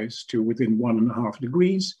temperature rise to within 1.5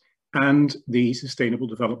 degrees, and the Sustainable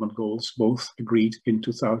Development Goals, both agreed in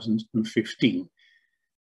 2015.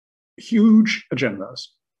 Huge agendas,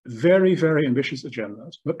 very, very ambitious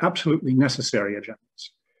agendas, but absolutely necessary agendas.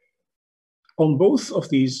 On both of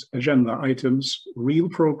these agenda items, real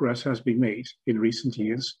progress has been made in recent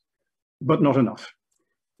years, but not enough.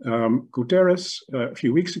 Guterres a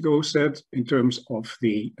few weeks ago said, in terms of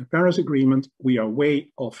the Paris Agreement, we are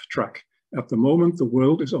way off track. At the moment, the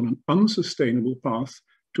world is on an unsustainable path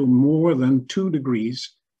to more than 2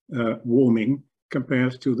 degrees warming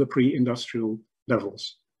compared to the pre-industrial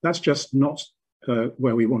levels. That's just not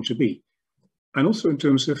where we want to be. And also in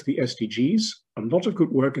terms of the SDGs, a lot of good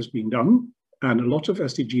work has been done, and a lot of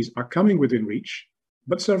SDGs are coming within reach,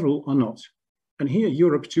 but several are not. And here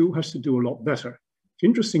Europe too has to do a lot better. It's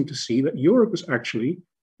interesting to see that Europe is actually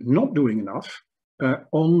not doing enough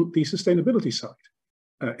on the sustainability side.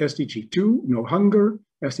 SDG 2, no hunger,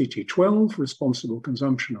 SDG 12, responsible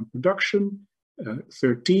consumption and production,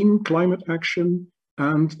 13, climate action,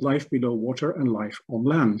 and life below water and life on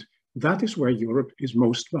land. That is where Europe is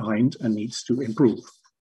most behind and needs to improve.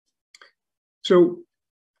 So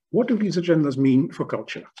what do these agendas mean for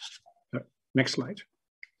culture? Next slide.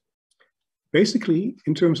 Basically,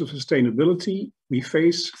 in terms of sustainability, we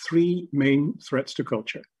face 3 main threats to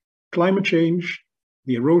culture: climate change,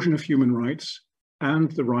 the erosion of human rights,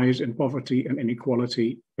 and the rise in poverty and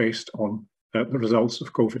inequality based on the results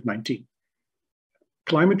of COVID-19.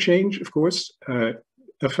 Climate change, of course,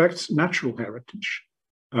 affects natural heritage.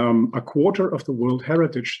 A quarter of the World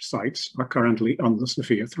Heritage sites are currently under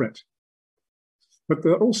severe threat. But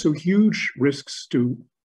there are also huge risks to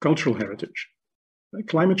cultural heritage.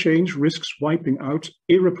 Climate change risks wiping out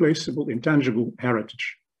irreplaceable, intangible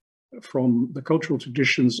heritage, from the cultural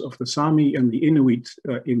traditions of the Sami and the Inuit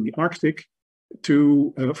in the Arctic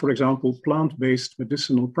to, for example, plant-based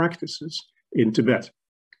medicinal practices in Tibet.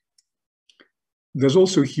 There's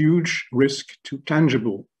also huge risk to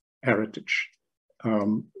tangible heritage.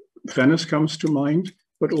 Venice comes to mind,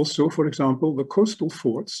 but also, for example, the coastal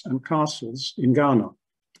forts and castles in Ghana.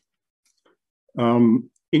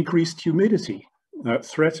 Increased humidity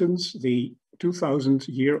threatens the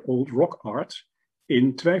 2,000-year-old rock art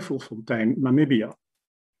in Twijfelfontein, Namibia.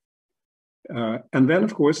 And then,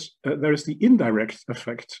 of course, there is the indirect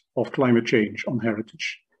effect of climate change on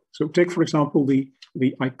heritage. So take, for example, the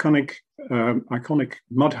iconic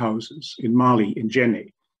mud houses in Mali, in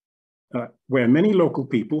Djenné, where many local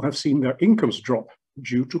people have seen their incomes drop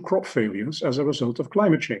due to crop failures as a result of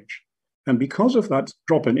climate change. And because of that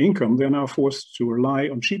drop in income, they're now forced to rely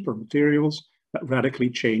on cheaper materials that radically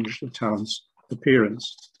change the town's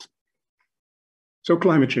appearance. So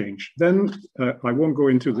climate change. Then I won't go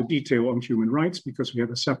into the detail on human rights because we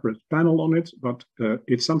have a separate panel on it, but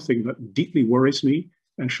it's something that deeply worries me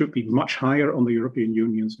and should be much higher on the European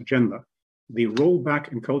Union's agenda. The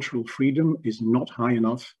rollback in cultural freedom is not high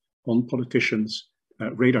enough on politicians'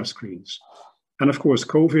 radar screens. And of course,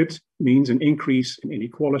 COVID means an increase in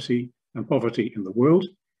inequality and poverty in the world.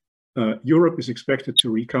 Europe is expected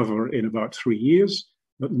to recover in about 3 years,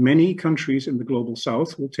 but many countries in the global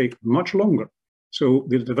south will take much longer. So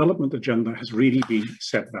the development agenda has really been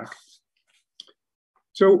set back.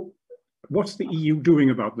 So what's the EU doing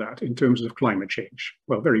about that in terms of climate change?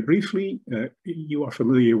 Well, very briefly, you are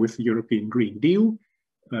familiar with the European Green Deal.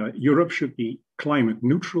 Europe should be climate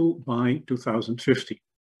neutral by 2050.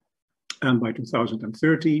 And by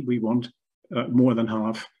 2030, we want more than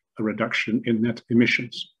half a reduction in net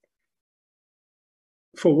emissions.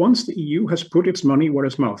 For once, the EU has put its money where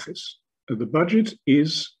its mouth is. The budget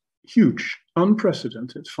is huge,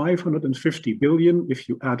 unprecedented, 550 billion if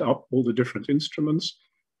you add up all the different instruments,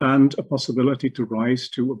 and a possibility to rise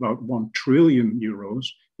to about 1 trillion euros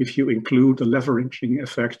if you include the leveraging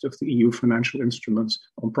effect of the EU financial instruments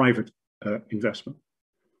on private investment.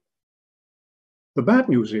 The bad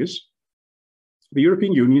news is the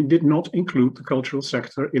European Union did not include the cultural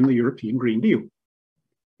sector in the European Green Deal.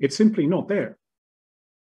 It's simply not there.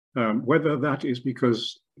 Whether that is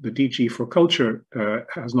because the DG for Culture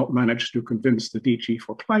has not managed to convince the DG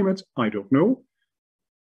for Climate, I don't know,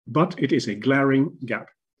 but it is a glaring gap.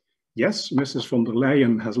 Yes, Mrs. von der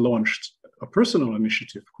Leyen has launched a personal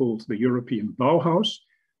initiative called the European Bauhaus,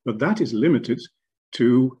 but that is limited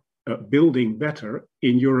to building better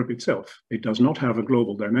in Europe itself. It does not have a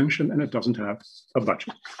global dimension and it doesn't have a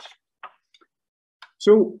budget.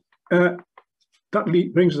 So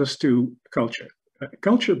that brings us to culture.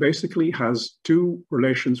 Culture basically has two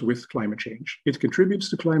relations with climate change. It contributes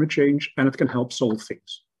to climate change and it can help solve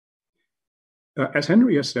things. As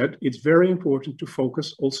Henry has said, it's very important to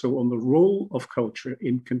focus also on the role of culture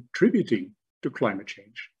in contributing to climate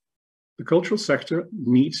change. The cultural sector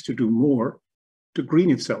needs to do more to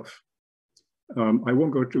green itself. I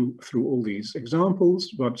won't go through all these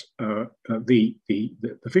examples, but the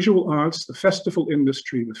visual arts, the festival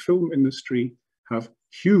industry, the film industry have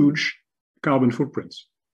huge carbon footprints.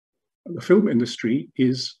 The film industry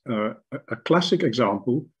is a classic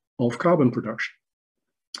example of carbon production,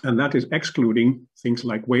 and that is excluding things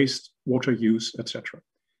like waste, water use, etc.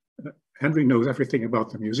 Henry knows everything about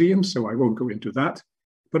the museums, so I won't go into that.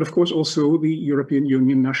 But of course, also the European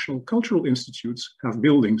Union national cultural institutes have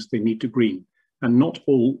buildings they need to green, and not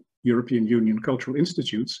all European Union cultural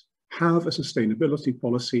institutes have a sustainability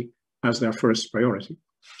policy as their first priority.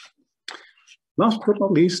 Last but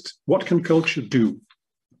not least, what can culture do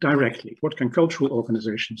directly? What can cultural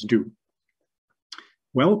organizations do?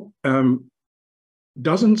 Well,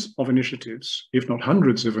 dozens of initiatives, if not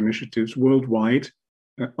hundreds of initiatives worldwide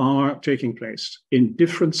are taking place in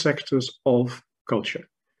different sectors of culture,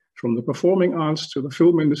 from the performing arts to the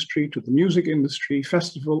film industry, to the music industry,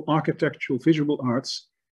 festival, architectural, visual arts.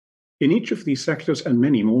 In each of these sectors and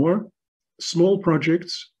many more, small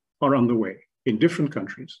projects are underway in different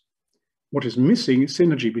countries. What is missing is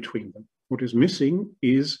synergy between them. What is missing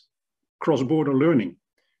is cross-border learning.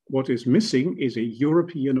 What is missing is a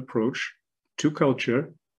European approach to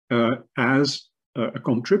culture as a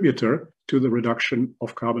contributor to the reduction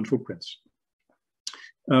of carbon footprints.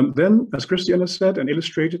 Then, as Christian has said and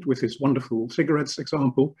illustrated with his wonderful cigarettes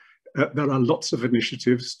example, there are lots of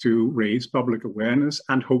initiatives to raise public awareness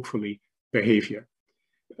and hopefully behavior.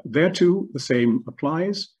 There too, the same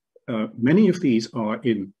applies. Many of these are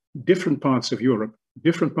in different parts of Europe,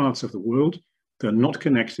 different parts of the world. They're not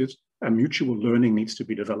connected and mutual learning needs to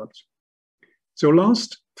be developed. So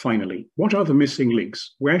last, finally, what are the missing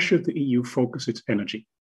links? Where should the EU focus its energy?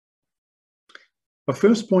 A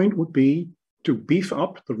first point would be to beef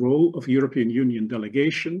up the role of European Union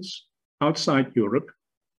delegations outside Europe,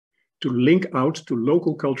 to link out to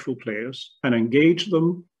local cultural players and engage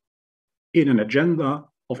them in an agenda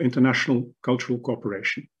of international cultural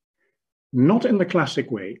cooperation. Not in the classic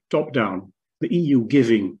way, top-down, the EU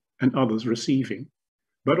giving and others receiving,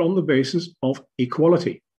 but on the basis of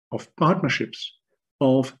equality, of partnerships,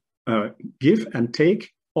 of give and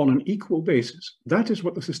take on an equal basis. That is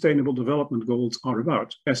what the Sustainable Development Goals are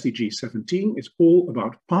about. SDG 17 is all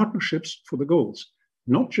about partnerships for the goals,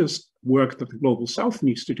 not just work that the Global South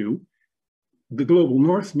needs to do. The Global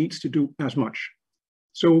North needs to do as much.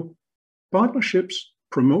 So partnerships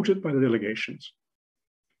promoted by the delegations.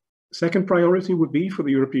 Second priority would be for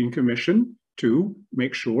the European Commission to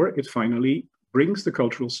make sure it finally brings the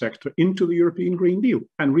cultural sector into the European Green Deal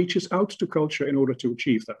and reaches out to culture in order to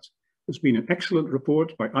achieve that. There's been an excellent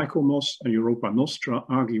report by ICOMOS and Europa Nostra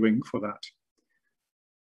arguing for that.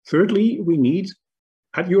 Thirdly, we need,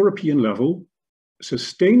 at European level,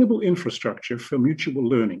 sustainable infrastructure for mutual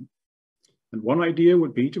learning. And one idea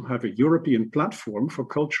would be to have a European platform for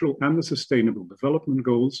cultural and the Sustainable Development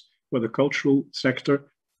Goals, where the cultural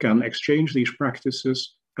sector can exchange these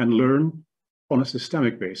practices and learn on a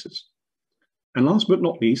systemic basis. And last but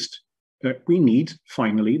not least, we need,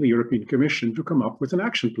 finally, the European Commission to come up with an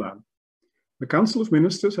action plan. The Council of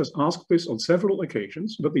Ministers has asked this on several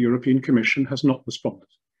occasions, but the European Commission has not responded.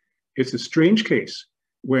 It's a strange case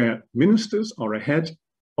where ministers are ahead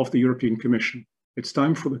of the European Commission. It's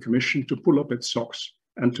time for the Commission to pull up its socks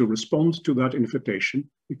and to respond to that invitation,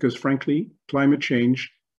 because frankly, climate change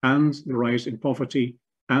and the rise in poverty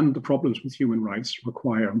and the problems with human rights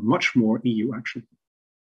require much more EU action.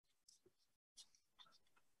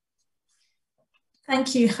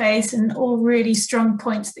 Thank you, Gijs, and all really strong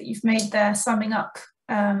points that you've made there, summing up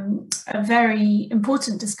a very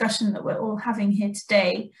important discussion that we're all having here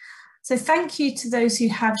today. So thank you to those who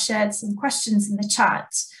have shared some questions in the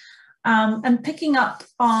chat. And picking up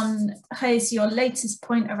on, Gijs, your latest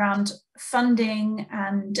point around funding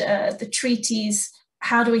and the treaties,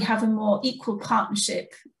 how do we have a more equal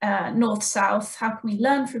partnership, North-South? How can we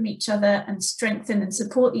learn from each other and strengthen and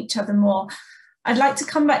support each other more? I'd like to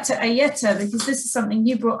come back to Ayeta, because this is something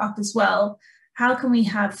you brought up as well. How can we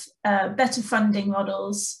have better funding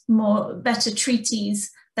models, better treaties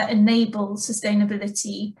that enable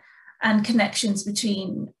sustainability and connections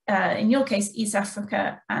between, in your case, East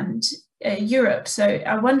Africa and Europe? So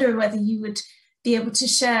I wonder whether you would be able to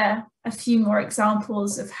share a few more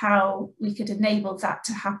examples of how we could enable that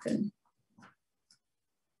to happen.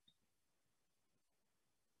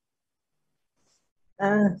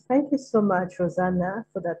 Thank you so much, Rosanna,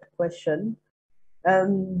 for that question.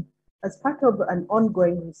 As part of an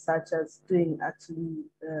ongoing research I was doing actually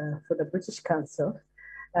for the British Council,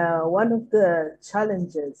 one of the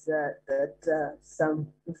challenges that some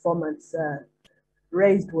informants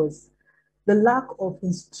raised was the lack of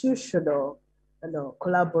institutional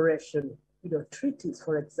collaboration, treaties,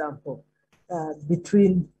 for example,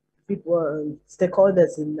 between people,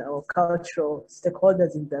 stakeholders in our cultural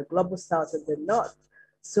stakeholders in the global south and the north.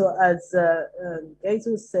 So as Gijs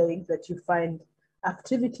was saying, that you find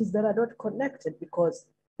activities that are not connected because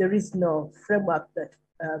there is no framework that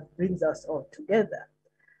brings us all together.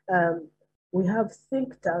 We have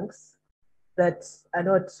think tanks that are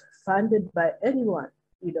not funded by anyone,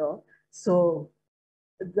 so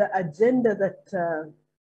the agenda that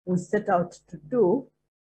we set out to do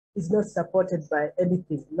is not supported by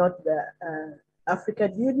anything, not the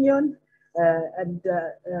African Union and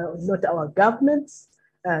not our governments.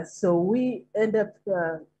 So we end up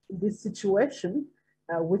in this situation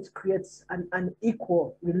which creates an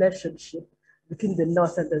unequal relationship between the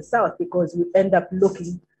North and the South, because we end up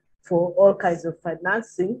looking for all kinds of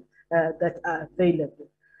financing that are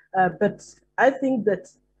available. But I think that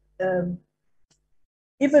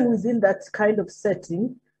even within that kind of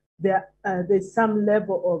setting, there's some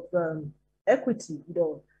level of equity,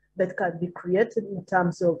 that can be created in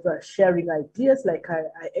terms of sharing ideas, like I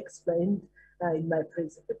explained in my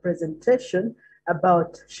presentation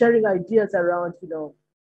about sharing ideas around,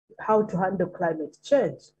 how to handle climate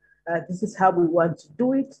change. This is how we want to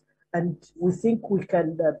do it, and we think we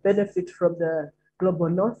can benefit from the global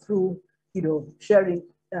North through, sharing,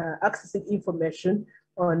 accessing information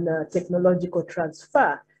on technological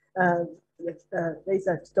transfer. Vries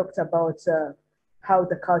has talked about how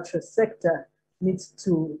the cultural sector needs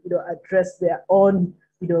to, address their own,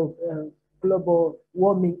 global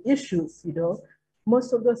warming issues.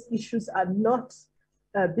 Most of those issues are not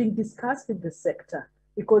being discussed in the sector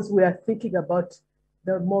because we are thinking about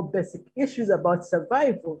the more basic issues about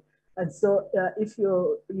survival. And so if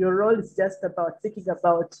your role is just about thinking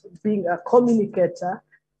about being a communicator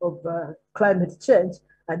of climate change,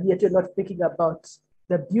 and yet you're not thinking about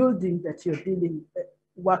the building that you're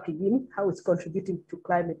working in, how it's contributing to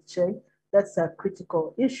climate change, that's a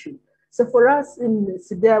critical issue. So for us in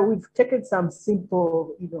CDEA, we've taken some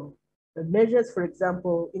simple, measures. For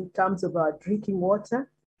example, in terms of our drinking water,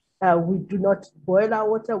 we do not boil our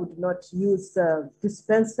water, we do not use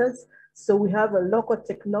dispensers. So we have a local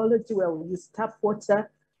technology where we use tap water,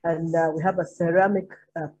 and we have a ceramic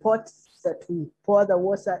pot that we pour the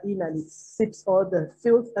water in, and it sips all the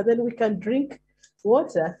filth, and then we can drink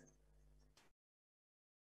water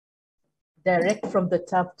direct from the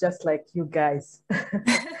tap, just like you guys.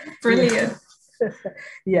 Brilliant.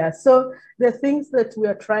 Yeah, so the things that we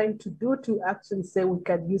are trying to do to actually say we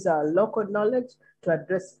can use our local knowledge to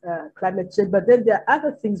address climate change, but then there are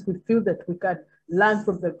other things we feel that we can learn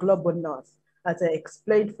from the global North. As I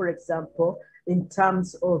explained, for example, in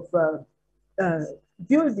terms of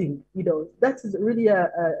building, that is really a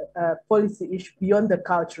policy issue beyond the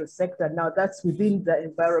cultural sector. Now that's within the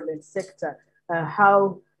environment sector,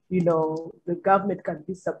 how, the government can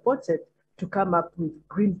be supported to come up with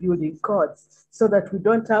green building codes so that we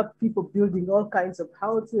don't have people building all kinds of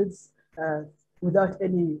houses without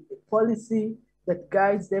any policy that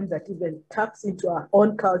guides them, that even taps into our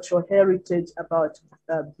own cultural heritage about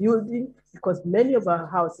building, because many of our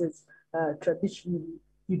houses traditionally,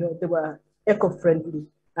 they were eco-friendly,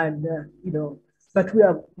 and, but we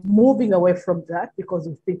are moving away from that because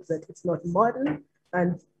we think that it's not modern.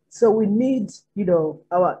 And so we need,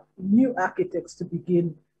 our new architects to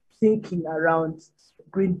begin thinking around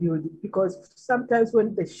green building, because sometimes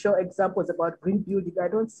when they show examples about green building, I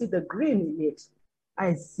don't see the green in it.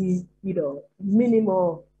 I see,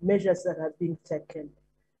 minimal measures that have been taken.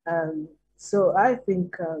 So I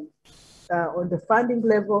think on the funding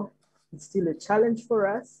level, it's still a challenge for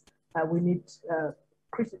us. We need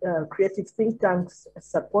creative think tanks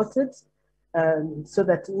supported so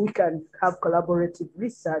that we can have collaborative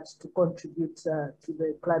research to contribute to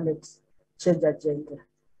the climate change agenda.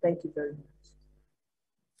 Thank you very much.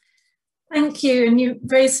 Thank you. And you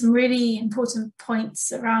raised some really important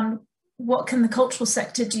points around what can the cultural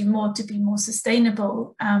sector do more to be more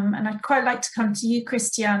sustainable. And I'd quite like to come to you,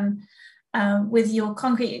 Christian, with your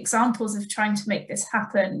concrete examples of trying to make this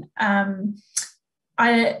happen. How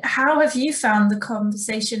have you found the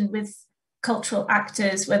conversation with cultural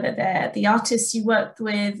actors, whether they're the artists you worked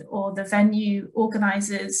with or the venue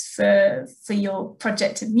organizers for your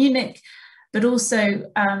project in Munich, but also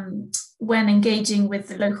when engaging with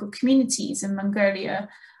the local communities in Mongolia?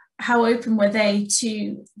 How open were they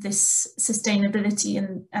to this sustainability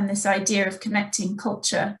and this idea of connecting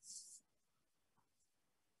culture?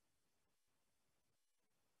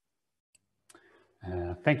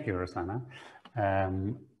 Thank you, Rosanna.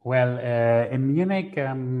 Well, in Munich,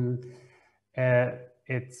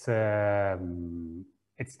 it's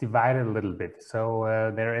divided a little bit.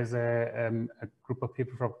 So there is a group of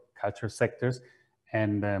people from culture sectors,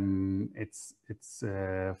 and it's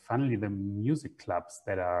funnily the music clubs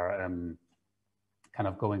that are kind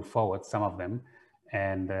of going forward, some of them,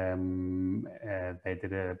 and they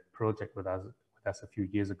did a project with us a few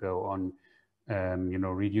years ago on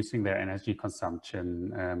reducing their energy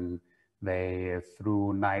consumption. They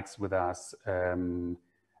threw nights with us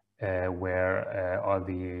where all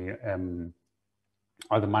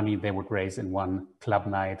the money they would raise in one club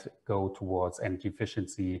night go towards energy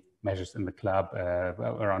efficiency measures in the club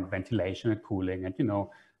around ventilation and cooling and,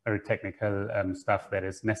 very technical stuff that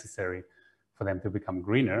is necessary for them to become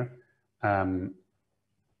greener. And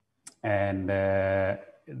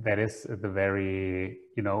that is the very,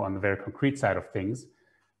 on the very concrete side of things.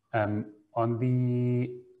 On the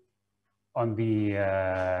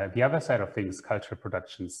other side of things, cultural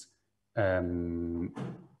productions,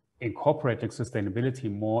 incorporating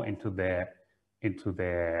sustainability more into their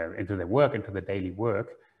work, into the daily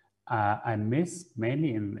work. I miss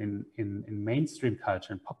mainly in mainstream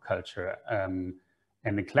culture and pop culture and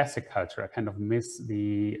in classic culture. I kind of miss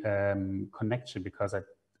the connection, because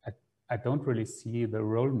I don't really see the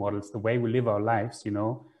role models, the way we live our lives.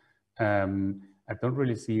 I don't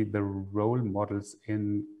really see the role models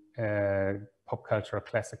in pop culture or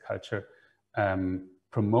classic culture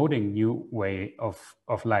promoting new way of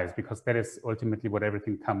life, because that is ultimately what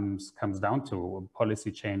everything comes down to.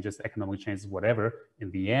 Policy changes, economic changes, whatever.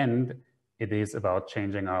 In the end, it is about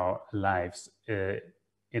changing our lives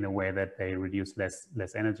in a way that they reduce less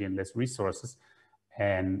energy and less resources,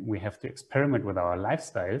 and we have to experiment with our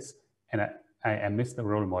lifestyles. And I miss the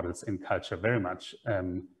role models in culture very much,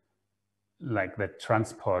 like that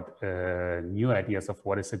transport new ideas of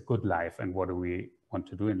what is a good life and what do we want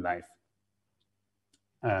to do in life.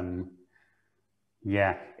 I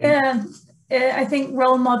think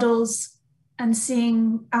role models and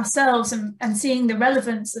seeing ourselves and seeing the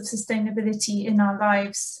relevance of sustainability in our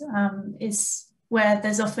lives is where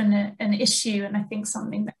there's often an issue. And I think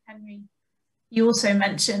something that Henry, you also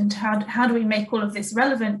mentioned, how do we make all of this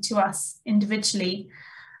relevant to us individually?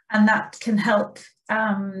 And that can help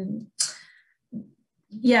the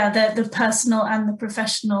personal and the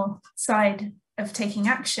professional side of taking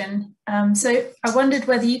action. So I wondered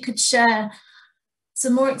whether you could share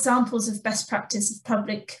some more examples of best practice of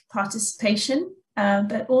public participation,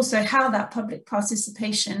 but also how that public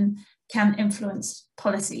participation can influence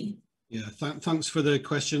policy. Yeah, thanks for the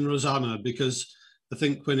question, Rosanna, because I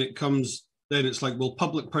think when it comes, then it's like, well,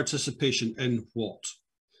 public participation in what?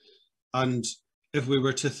 And if we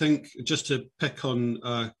were to think, just to pick on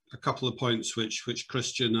a couple of points which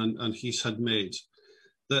Christian and Gijs had made,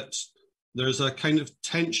 that there's a kind of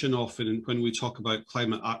tension often when we talk about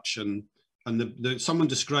climate action, and someone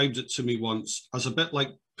described it to me once as a bit like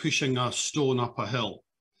pushing a stone up a hill.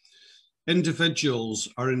 Individuals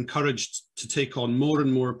are encouraged to take on more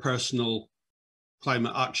and more personal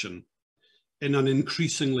climate action in an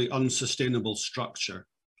increasingly unsustainable structure,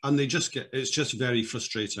 and it's just very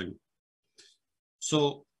frustrating.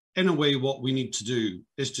 So in a way, what we need to do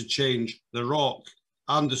is to change the rock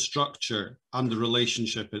and the structure and the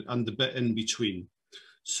relationship and the bit in between.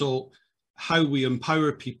 So how we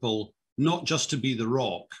empower people, not just to be the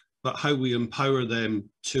rock, but how we empower them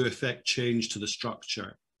to effect change to the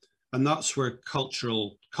structure. And that's where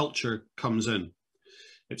culture comes in.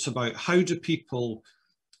 It's about how do people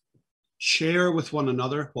share with one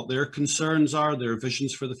another what their concerns are, their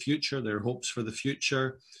visions for the future, their hopes for the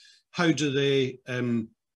future. How do they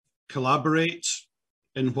collaborate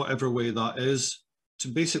in whatever way that is, to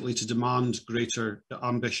basically to demand greater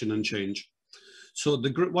ambition and change. So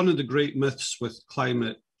one of the great myths with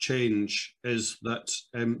climate change is that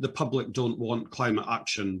the public don't want climate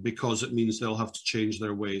action because it means they'll have to change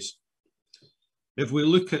their ways. If we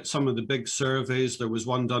look at some of the big surveys, there was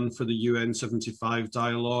one done for the UN 75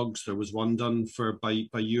 dialogues, there was one done by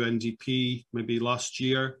UNDP maybe last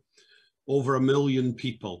year, over 1 million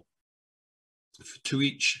people to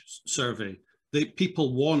each survey.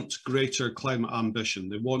 People want greater climate ambition,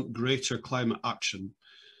 they want greater climate action.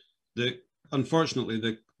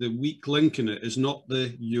 Unfortunately, the weak link in it is not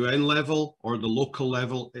the UN level or the local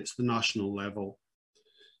level, it's the national level.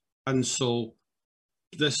 And so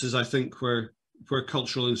this is, I think, where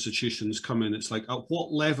cultural institutions come in. It's like, at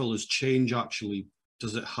what level is change actually,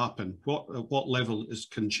 does it happen? At what level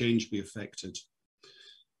can change be affected?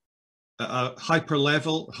 At a hyper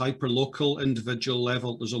level, hyper local, individual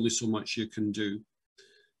level, there's only so much you can do.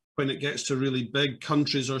 When it gets to really big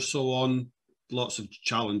countries or so on, lots of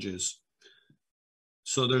challenges.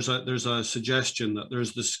 So there's a suggestion that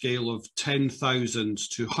there's the scale of 10,000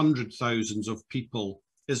 to 100,000 of people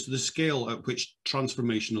is the scale at which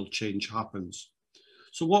transformational change happens.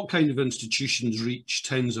 So what kind of institutions reach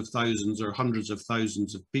tens of thousands or hundreds of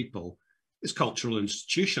thousands of people is cultural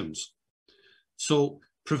institutions. So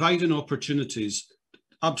providing opportunities,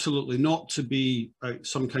 absolutely not to be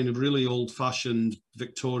some kind of really old-fashioned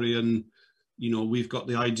Victorian, we've got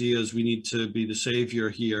the ideas, we need to be the savior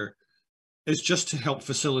here. It's just to help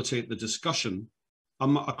facilitate the discussion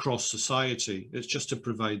across society. It's just to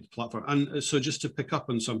provide the platform. And so just to pick up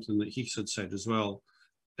on something that Gijs had said as well,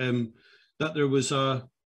 that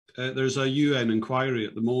there's a UN inquiry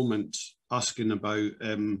at the moment asking about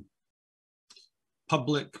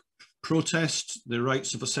public protest, the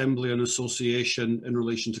rights of assembly and association in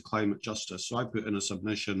relation to climate justice. So I put in a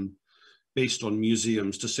submission based on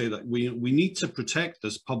museums to say that we need to protect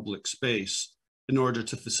this public space in order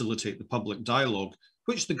to facilitate the public dialogue,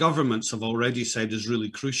 which the governments have already said is really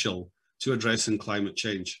crucial to addressing climate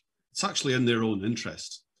change. It's actually in their own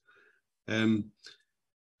interest. And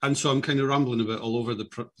so I'm kind of rambling a bit all over the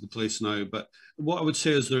place now, but what I would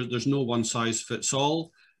say is there's no one size fits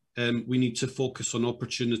all. We need to focus on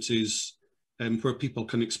opportunities where people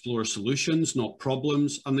can explore solutions, not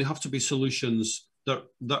problems, and they have to be solutions that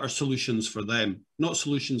are solutions for them, not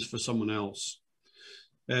solutions for someone else.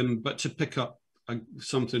 But to pick up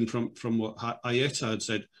something from what Ayeta had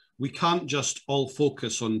said, we can't just all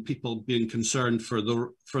focus on people being concerned for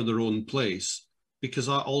their own place, because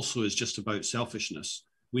that also is just about selfishness.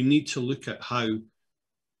 We need to look at how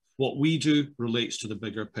what we do relates to the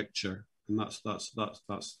bigger picture, and that's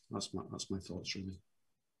my thoughts really.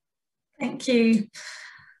 Thank you.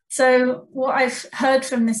 So what I've heard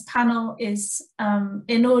from this panel is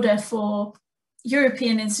in order for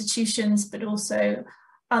European institutions, but also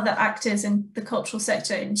other actors in the cultural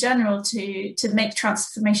sector in general to make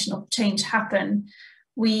transformational change happen,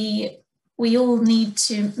 we all need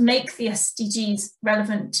to make the SDGs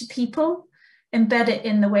relevant to people, embed it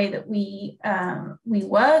in the way that we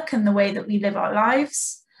work and the way that we live our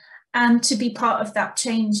lives, and to be part of that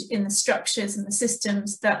change in the structures and the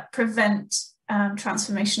systems that prevent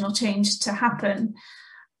transformational change to happen.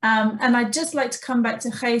 And I'd just like to come back to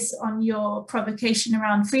Gijs on your provocation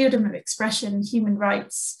around freedom of expression, human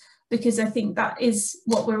rights, because I think that is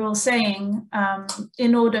what we're all saying.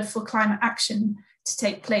 In order for climate action to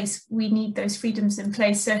take place, we need those freedoms in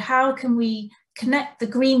place. So how can we connect the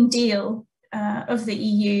Green Deal of the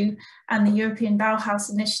EU and the European Bauhaus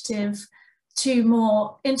initiative to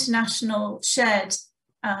more international shared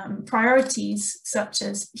priorities, such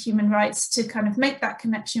as human rights, to kind of make that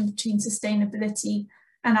connection between sustainability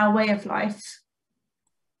and our way of life?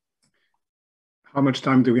 How much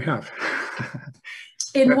time do we have?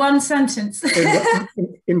 In one sentence. I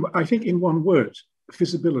think in one word,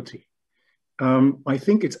 visibility. I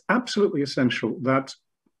think it's absolutely essential that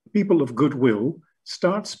people of goodwill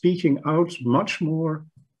start speaking out much more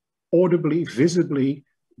audibly, visibly,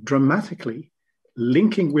 dramatically,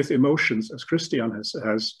 linking with emotions, as Christian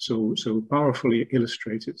has so powerfully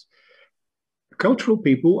illustrated. Cultural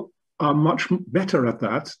people are much better at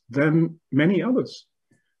that than many others,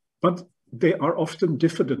 but they are often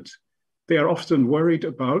diffident. They are often worried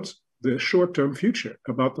about the short-term future,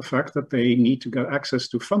 about the fact that they need to get access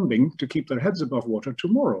to funding to keep their heads above water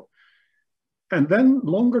tomorrow. And then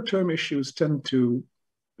longer-term issues tend to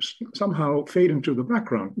somehow fade into the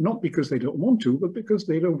background, not because they don't want to, but because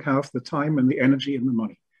they don't have the time and the energy and the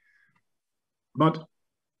money. But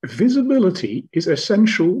visibility is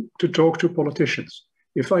essential to talk to politicians.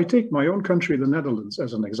 If I take my own country, the Netherlands,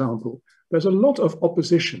 as an example, there's a lot of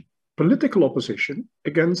opposition, political opposition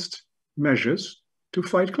against measures to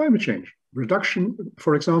fight climate change. Reduction,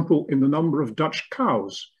 for example, in the number of Dutch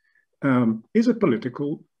cows is a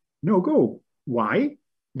political no-go. Why?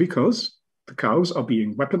 Because the cows are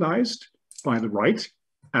being weaponized by the right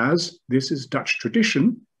as this is Dutch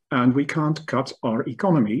tradition and we can't cut our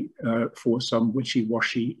economy for some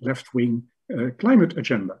wishy-washy left-wing climate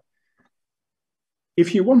agenda.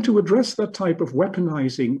 If you want to address that type of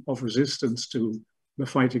weaponizing of resistance to the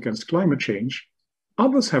fight against climate change,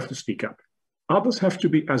 others have to speak up. Others have to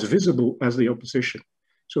be as visible as the opposition.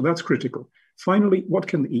 So that's critical. Finally, what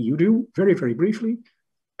can the EU do? Very, very briefly,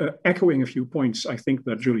 echoing a few points I think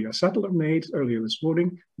that Julia Sattler made earlier this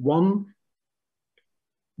morning. One,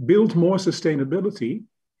 build more sustainability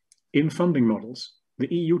in funding models.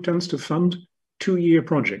 The EU tends to fund 2-year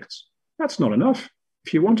projects. That's not enough.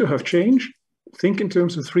 If you want to have change, think in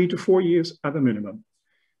terms of 3 to 4 years at a minimum.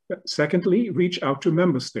 Secondly, reach out to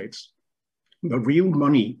member states. The real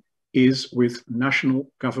money is with national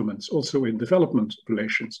governments, also in development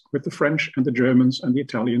relations, with the French and the Germans and the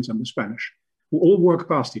Italians and the Spanish, who all work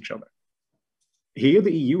past each other. Here,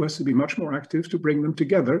 the EU has to be much more active to bring them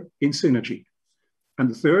together in synergy. And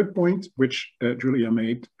the third point, which Julia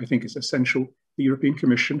made, I think is essential, the European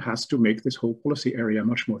Commission has to make this whole policy area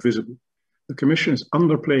much more visible. The Commission is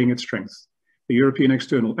underplaying its strength. The European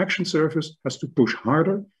External Action Service has to push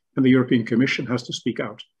harder, and the European Commission has to speak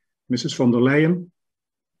out. Mrs. von der Leyen,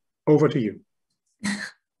 over to you.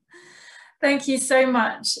 Thank you so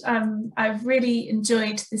much. I've really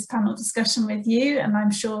enjoyed this panel discussion with you, and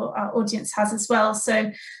I'm sure our audience has as well.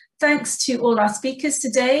 So thanks to all our speakers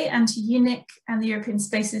today and to UNIC and the European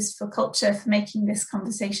Spaces for Culture for making this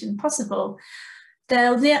conversation possible.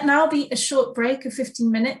 There'll now be a short break of 15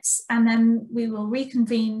 minutes, and then we will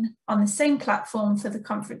reconvene on the same platform for the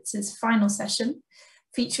conference's final session,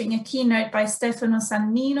 featuring a keynote by Stefano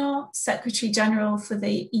Sannino, Secretary General for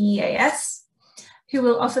the EEAS, who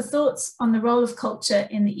will offer thoughts on the role of culture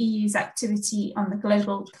in the EU's activity on the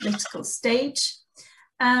global political stage,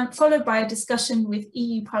 followed by a discussion with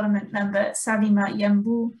EU Parliament member Salima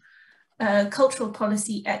Yembu, cultural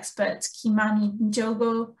policy expert Kimani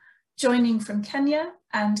Njogo, joining from Kenya,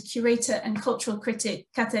 and curator and cultural critic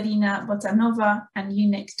Katerina Botanova and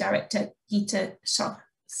UNIC director Gita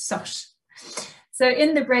Soch. So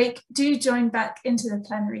in the break, do join back into the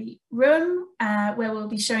plenary room where we'll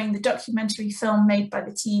be showing the documentary film made by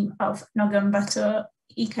the team of Nogoonbaatar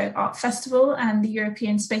Eco Art Festival and the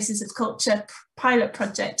European Spaces of Culture pilot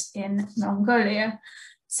project in Mongolia.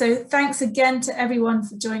 So thanks again to everyone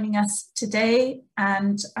for joining us today,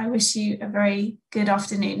 and I wish you a very good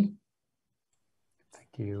afternoon.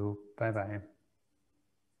 Thank you. Bye-bye.